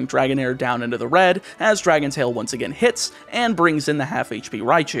Dance to bring Dragonair down into the red, as Dragon Tail once again hits, and brings in the half HP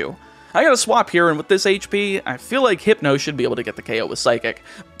Raichu. I gotta swap here, and with this HP, I feel like Hypno should be able to get the KO with Psychic.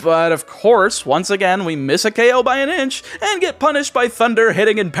 But of course, once again, we miss a KO by an inch, and get punished by Thunder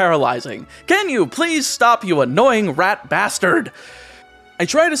hitting and paralyzing. Can you please stop, you annoying rat bastard? I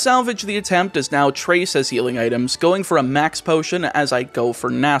try to salvage the attempt as now Trace has healing items, going for a max potion as I go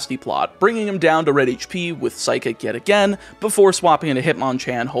for Nasty Plot, bringing him down to red HP with Psychic yet again, before swapping into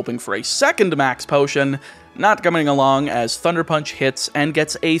Hitmonchan hoping for a second max potion, not coming along as Thunder Punch hits and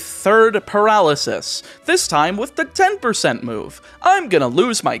gets a third Paralysis, this time with the 10% move. I'm gonna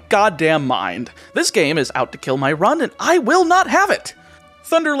lose my goddamn mind. This game is out to kill my run and I will not have it!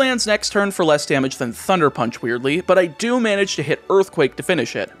 Thunder lands next turn for less damage than Thunder Punch weirdly, but I do manage to hit Earthquake to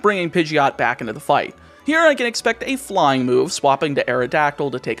finish it, bringing Pidgeot back into the fight. Here I can expect a flying move, swapping to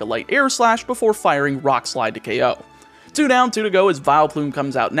Aerodactyl to take a light Air Slash before firing Rock Slide to KO. 2 down, 2 to go as Vileplume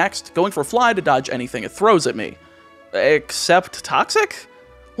comes out next, going for Fly to dodge anything it throws at me. Except Toxic?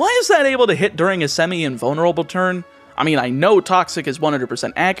 Why is that able to hit during a semi-invulnerable turn? I mean, I know Toxic is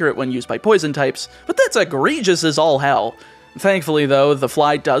 100% accurate when used by poison types, but that's egregious as all hell. Thankfully though, the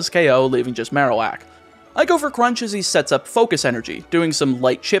Fly does KO, leaving just Marowak. I go for Crunch as he sets up Focus Energy, doing some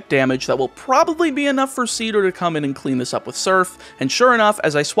light chip damage that will probably be enough for Cedar to come in and clean this up with Surf, and sure enough,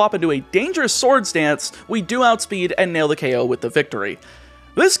 as I swap into a dangerous Swords Dance, we do outspeed and nail the KO with the victory.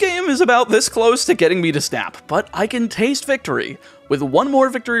 This game is about this close to getting me to snap, but I can taste victory. With one more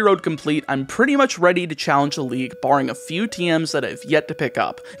victory road complete, I'm pretty much ready to challenge the league, barring a few TMs that I've yet to pick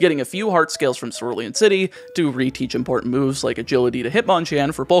up, getting a few heart scales from Cerulean City to reteach important moves like agility to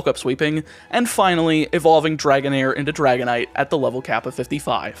Hitmonchan for bulk up sweeping, and finally, evolving Dragonair into Dragonite at the level cap of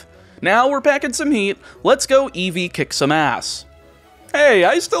 55. Now we're packing some heat, let's go Eevee kick some ass. Hey,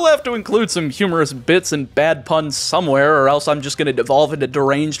 I still have to include some humorous bits and bad puns somewhere, or else I'm just gonna devolve into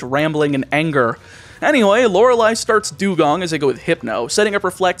deranged rambling and anger. Anyway, Lorelei starts Dugong as I go with Hypno, setting up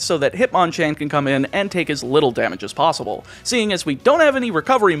Reflect so that Hitmonchan can come in and take as little damage as possible, seeing as we don't have any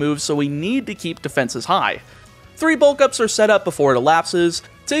recovery moves, so we need to keep defenses high. 3 bulk ups are set up before it elapses,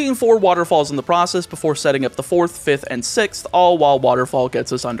 taking 4 waterfalls in the process before setting up the 4th, 5th, and 6th, all while waterfall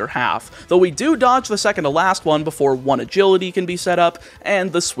gets us under half, though we do dodge the second to last one before 1 agility can be set up,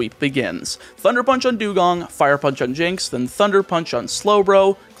 and the sweep begins. Thunder Punch on Dugong, Fire Punch on Jinx, then Thunder Punch on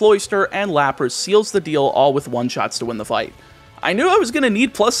Slowbro, Cloyster, and Lapras seals the deal, all with one-shots to win the fight. I knew I was going to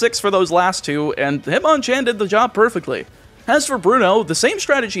need +6 for those last 2, and Hitmonchan did the job perfectly. As for Bruno, the same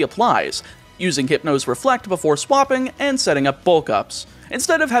strategy applies, using Hypno's Reflect before swapping and setting up bulk ups.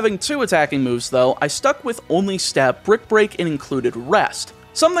 Instead of having 2 attacking moves though, I stuck with only Step, Brick Break, and included Rest.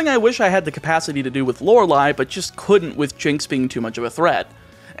 Something I wish I had the capacity to do with Lorelei, but just couldn't with Jinx being too much of a threat.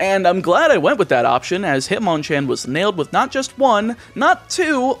 And I'm glad I went with that option, as Hitmonchan was nailed with not just 1, not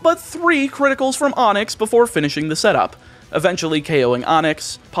 2, but 3 criticals from Onix before finishing the setup, eventually KOing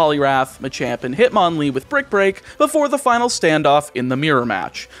Onix, Poliwrath, Machamp, and Hitmonlee with Brick Break before the final standoff in the mirror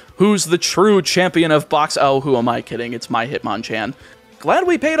match. Who's the true champion of box? Oh, who am I kidding? It's my Hitmonchan. Glad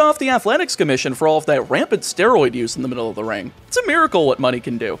we paid off the Athletics Commission for all of that rampant steroid use in the middle of the ring. It's a miracle what money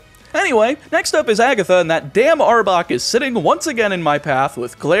can do. Anyway, next up is Agatha, and that damn Arbok is sitting once again in my path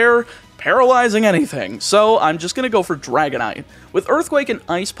with Glare, paralyzing anything, so I'm just gonna go for Dragonite. With Earthquake and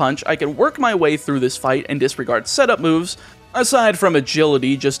Ice Punch, I can work my way through this fight and disregard setup moves, aside from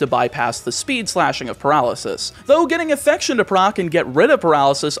agility just to bypass the speed slashing of Paralysis, though getting Affection to proc and get rid of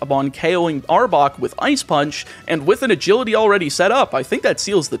Paralysis upon KOing Arbok with Ice Punch, and with an agility already set up, I think that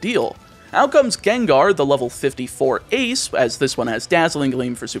seals the deal. Out comes Gengar, the level 54 ace, as this one has Dazzling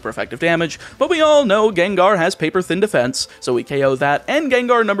Gleam for super effective damage, but we all know Gengar has paper thin defense, so we KO that and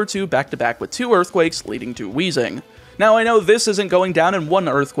Gengar number 2 back to back with 2 Earthquakes leading to Wheezing. Now I know this isn't going down in 1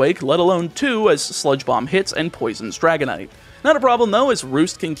 Earthquake, let alone 2 as Sludge Bomb hits and poisons Dragonite. Not a problem though, as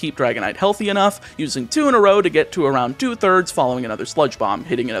Roost can keep Dragonite healthy enough, using 2 in a row to get to around 2/3 following another Sludge Bomb,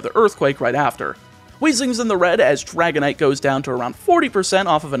 hitting another Earthquake right after. Weezing's in the red as Dragonite goes down to around 40%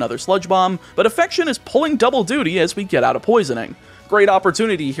 off of another Sludge Bomb, but Affection is pulling double duty as we get out of poisoning. Great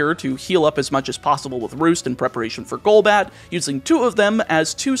opportunity here to heal up as much as possible with Roost in preparation for Golbat, using 2 of them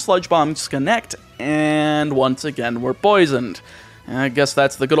as 2 Sludge Bombs connect, and once again we're poisoned. I guess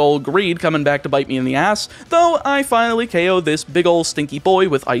that's the good old greed coming back to bite me in the ass, though I finally KO this big ol' stinky boy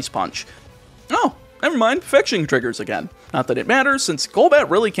with Ice Punch. Oh, never mind, Affection triggers again. Not that it matters, since Golbat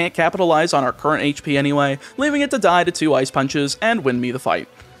really can't capitalize on our current HP anyway, leaving it to die to 2 Ice Punches and win me the fight.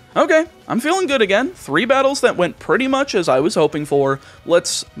 Okay, I'm feeling good again. 3 battles that went pretty much as I was hoping for.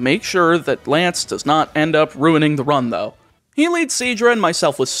 Let's make sure that Lance does not end up ruining the run though. He leads Seadra and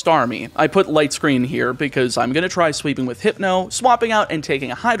myself with Starmie. I put Light Screen here because I'm going to try sweeping with Hypno, swapping out and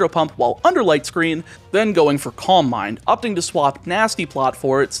taking a Hydro Pump while under Light Screen, then going for Calm Mind, opting to swap Nasty Plot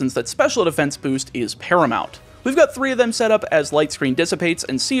for it since that special defense boost is paramount. We've got 3 of them set up as Light Screen dissipates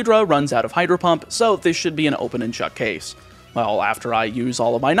and Seadra runs out of Hydro Pump, so this should be an open and shut case. Well, after I use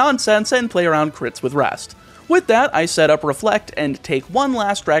all of my nonsense and play around crits with Rest. With that, I set up Reflect and take one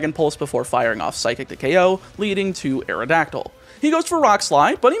last Dragon Pulse before firing off Psychic to KO, leading to Aerodactyl. He goes for Rock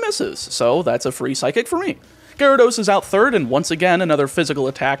Slide, but he misses, so that's a free Psychic for me. Gyarados is out third, and once again another physical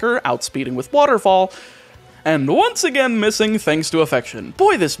attacker, outspeeding with Waterfall, and once again missing thanks to Affection.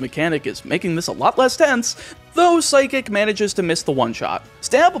 Boy, this mechanic is making this a lot less tense, though Psychic manages to miss the one-shot.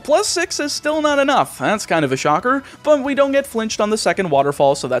 Stab +6 is still not enough, that's kind of a shocker, but we don't get flinched on the second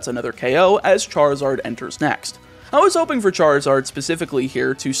Waterfall, so that's another KO as Charizard enters next. I was hoping for Charizard specifically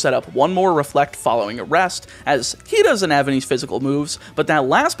here to set up one more Reflect following a Rest, as he doesn't have any physical moves, but that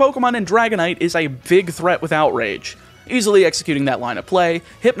last Pokemon in Dragonite is a big threat with Outrage. Easily executing that line of play,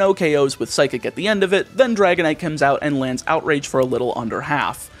 Hypno KOs with Psychic at the end of it, then Dragonite comes out and lands Outrage for a little under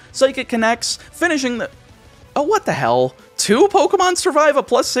half. Psychic connects, finishing the... Oh, what the hell? 2 Pokemon survive a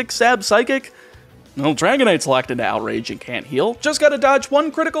 +6 stab Psychic? Well, Dragonite's locked into Outrage and can't heal. Just gotta dodge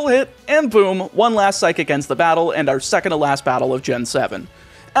 1 critical hit, and boom, 1 last Psychic ends the battle, and our second to last battle of Gen 7.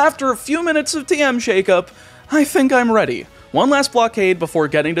 After a few minutes of TM shakeup, I think I'm ready. 1 last blockade before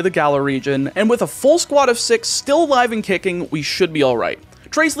getting to the Galar region, and with a full squad of 6 still alive and kicking, we should be alright.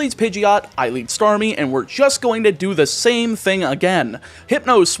 Trace leads Pidgeot, I lead Starmie, and we're just going to do the same thing again.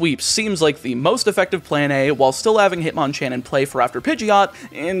 Hypno Sweep seems like the most effective plan A, while still having Hitmonchan in play for after Pidgeot,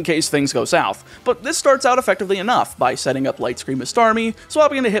 in case things go south. But this starts out effectively enough, by setting up Light Screen with Starmie,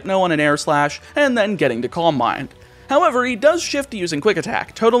 swapping into Hypno on an Air Slash, and then getting to Calm Mind. However, he does shift to using Quick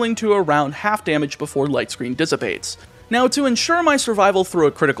Attack, totaling to around half damage before Light Screen dissipates. Now, to ensure my survival through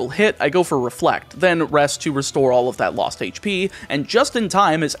a critical hit, I go for Reflect, then Rest to restore all of that lost HP, and just in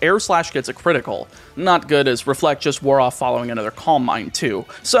time as Air Slash gets a critical. Not good, as Reflect just wore off following another Calm Mind too,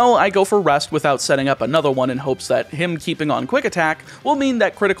 so I go for Rest without setting up another one in hopes that him keeping on Quick Attack will mean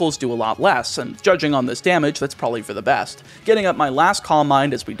that criticals do a lot less, and judging on this damage, that's probably for the best. Getting up my last Calm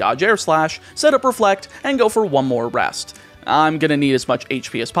Mind as we dodge Air Slash, set up Reflect, and go for one more Rest. I'm gonna need as much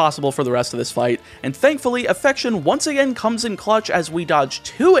HP as possible for the rest of this fight, and thankfully Affection once again comes in clutch as we dodge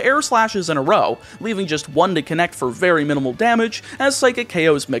 2 Air Slashes in a row, leaving just 1 to connect for very minimal damage as Psychic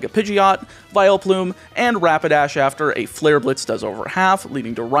KOs Mega Pidgeot, Vileplume, and Rapidash after a Flare Blitz does over half,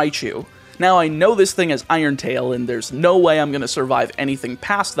 leading to Raichu. Now I know this thing has Iron Tail, and there's no way I'm gonna survive anything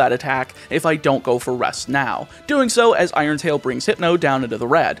past that attack if I don't go for Rest now, doing so as Iron Tail brings Hypno down into the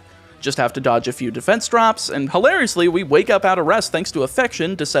red. Just have to dodge a few defense drops, and hilariously, we wake up out of Rest thanks to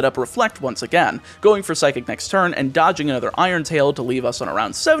Affection to set up Reflect once again, going for Psychic next turn and dodging another Iron Tail to leave us on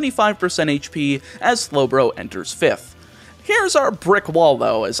around 75% HP as Slowbro enters 5th. Here's our brick wall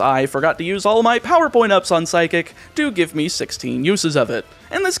though, as I forgot to use all of my PowerPoint ups on Psychic to give me 16 uses of it.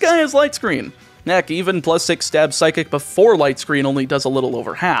 And this guy has Light Screen. Heck, even +6 stab Psychic before Light Screen only does a little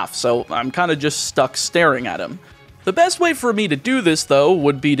over half, so I'm kinda just stuck staring at him. The best way for me to do this, though,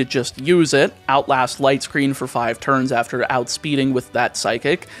 would be to just use it, outlast Light Screen for 5 turns after outspeeding with that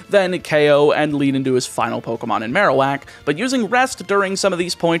Psychic, then KO and lead into his final Pokemon in Marowak, but using Rest during some of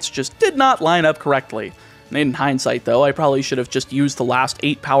these points just did not line up correctly. In hindsight, though, I probably should have just used the last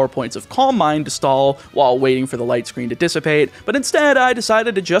 8 power points of Calm Mind to stall while waiting for the Light Screen to dissipate, but instead I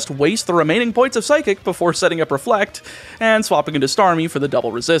decided to just waste the remaining points of Psychic before setting up Reflect, and swapping into Starmie for the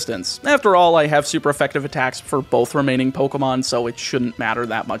double resistance. After all, I have super effective attacks for both remaining Pokemon, so it shouldn't matter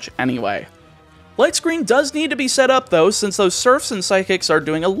that much anyway. Light Screen does need to be set up though, since those Surfs and Psychics are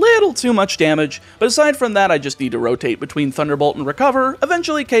doing a little too much damage, but aside from that I just need to rotate between Thunderbolt and Recover,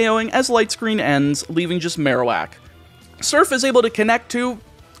 eventually KOing as Light Screen ends, leaving just Marowak. Surf is able to connect to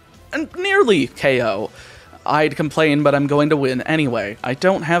and nearly KO. I'd complain, but I'm going to win anyway. I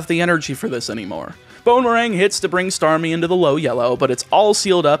don't have the energy for this anymore. Boomerang hits to bring Starmie into the low yellow, but it's all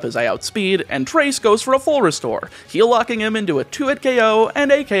sealed up as I outspeed, and Trace goes for a full restore, heal locking him into a 2-hit KO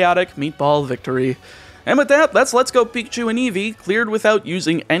and a chaotic meatball victory. And with that, that's Let's Go Pikachu and Eevee cleared without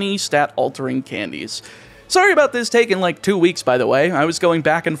using any stat-altering candies. Sorry about this taking like 2 weeks, by the way. I was going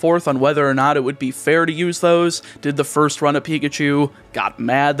back and forth on whether or not it would be fair to use those, did the first run of Pikachu, got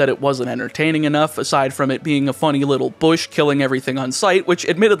mad that it wasn't entertaining enough, aside from it being a funny little bush killing everything on sight, which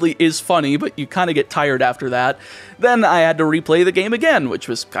admittedly is funny, but you kind of get tired after that. Then I had to replay the game again, which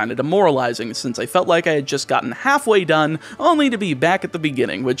was kind of demoralizing, since I felt like I had just gotten halfway done, only to be back at the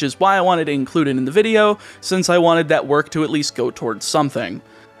beginning, which is why I wanted to include it in the video, since I wanted that work to at least go towards something.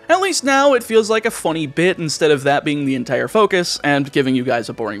 At least now it feels like a funny bit instead of that being the entire focus and giving you guys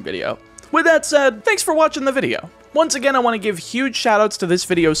a boring video. With that said, thanks for watching the video. Once again, I want to give huge shoutouts to this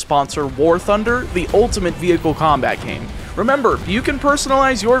video's sponsor, War Thunder, the ultimate vehicle combat game. Remember, you can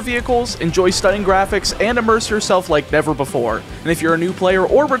personalize your vehicles, enjoy stunning graphics, and immerse yourself like never before. And if you're a new player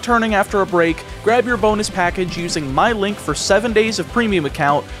or returning after a break, grab your bonus package using my link for 7 days of premium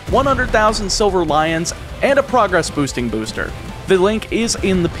account, 100,000 silver lions, and a progress boosting booster. The link is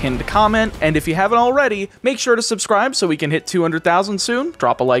in the pinned comment, and if you haven't already, make sure to subscribe so we can hit 200,000 soon,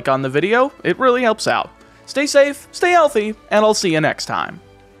 drop a like on the video, it really helps out. Stay safe, stay healthy, and I'll see you next time.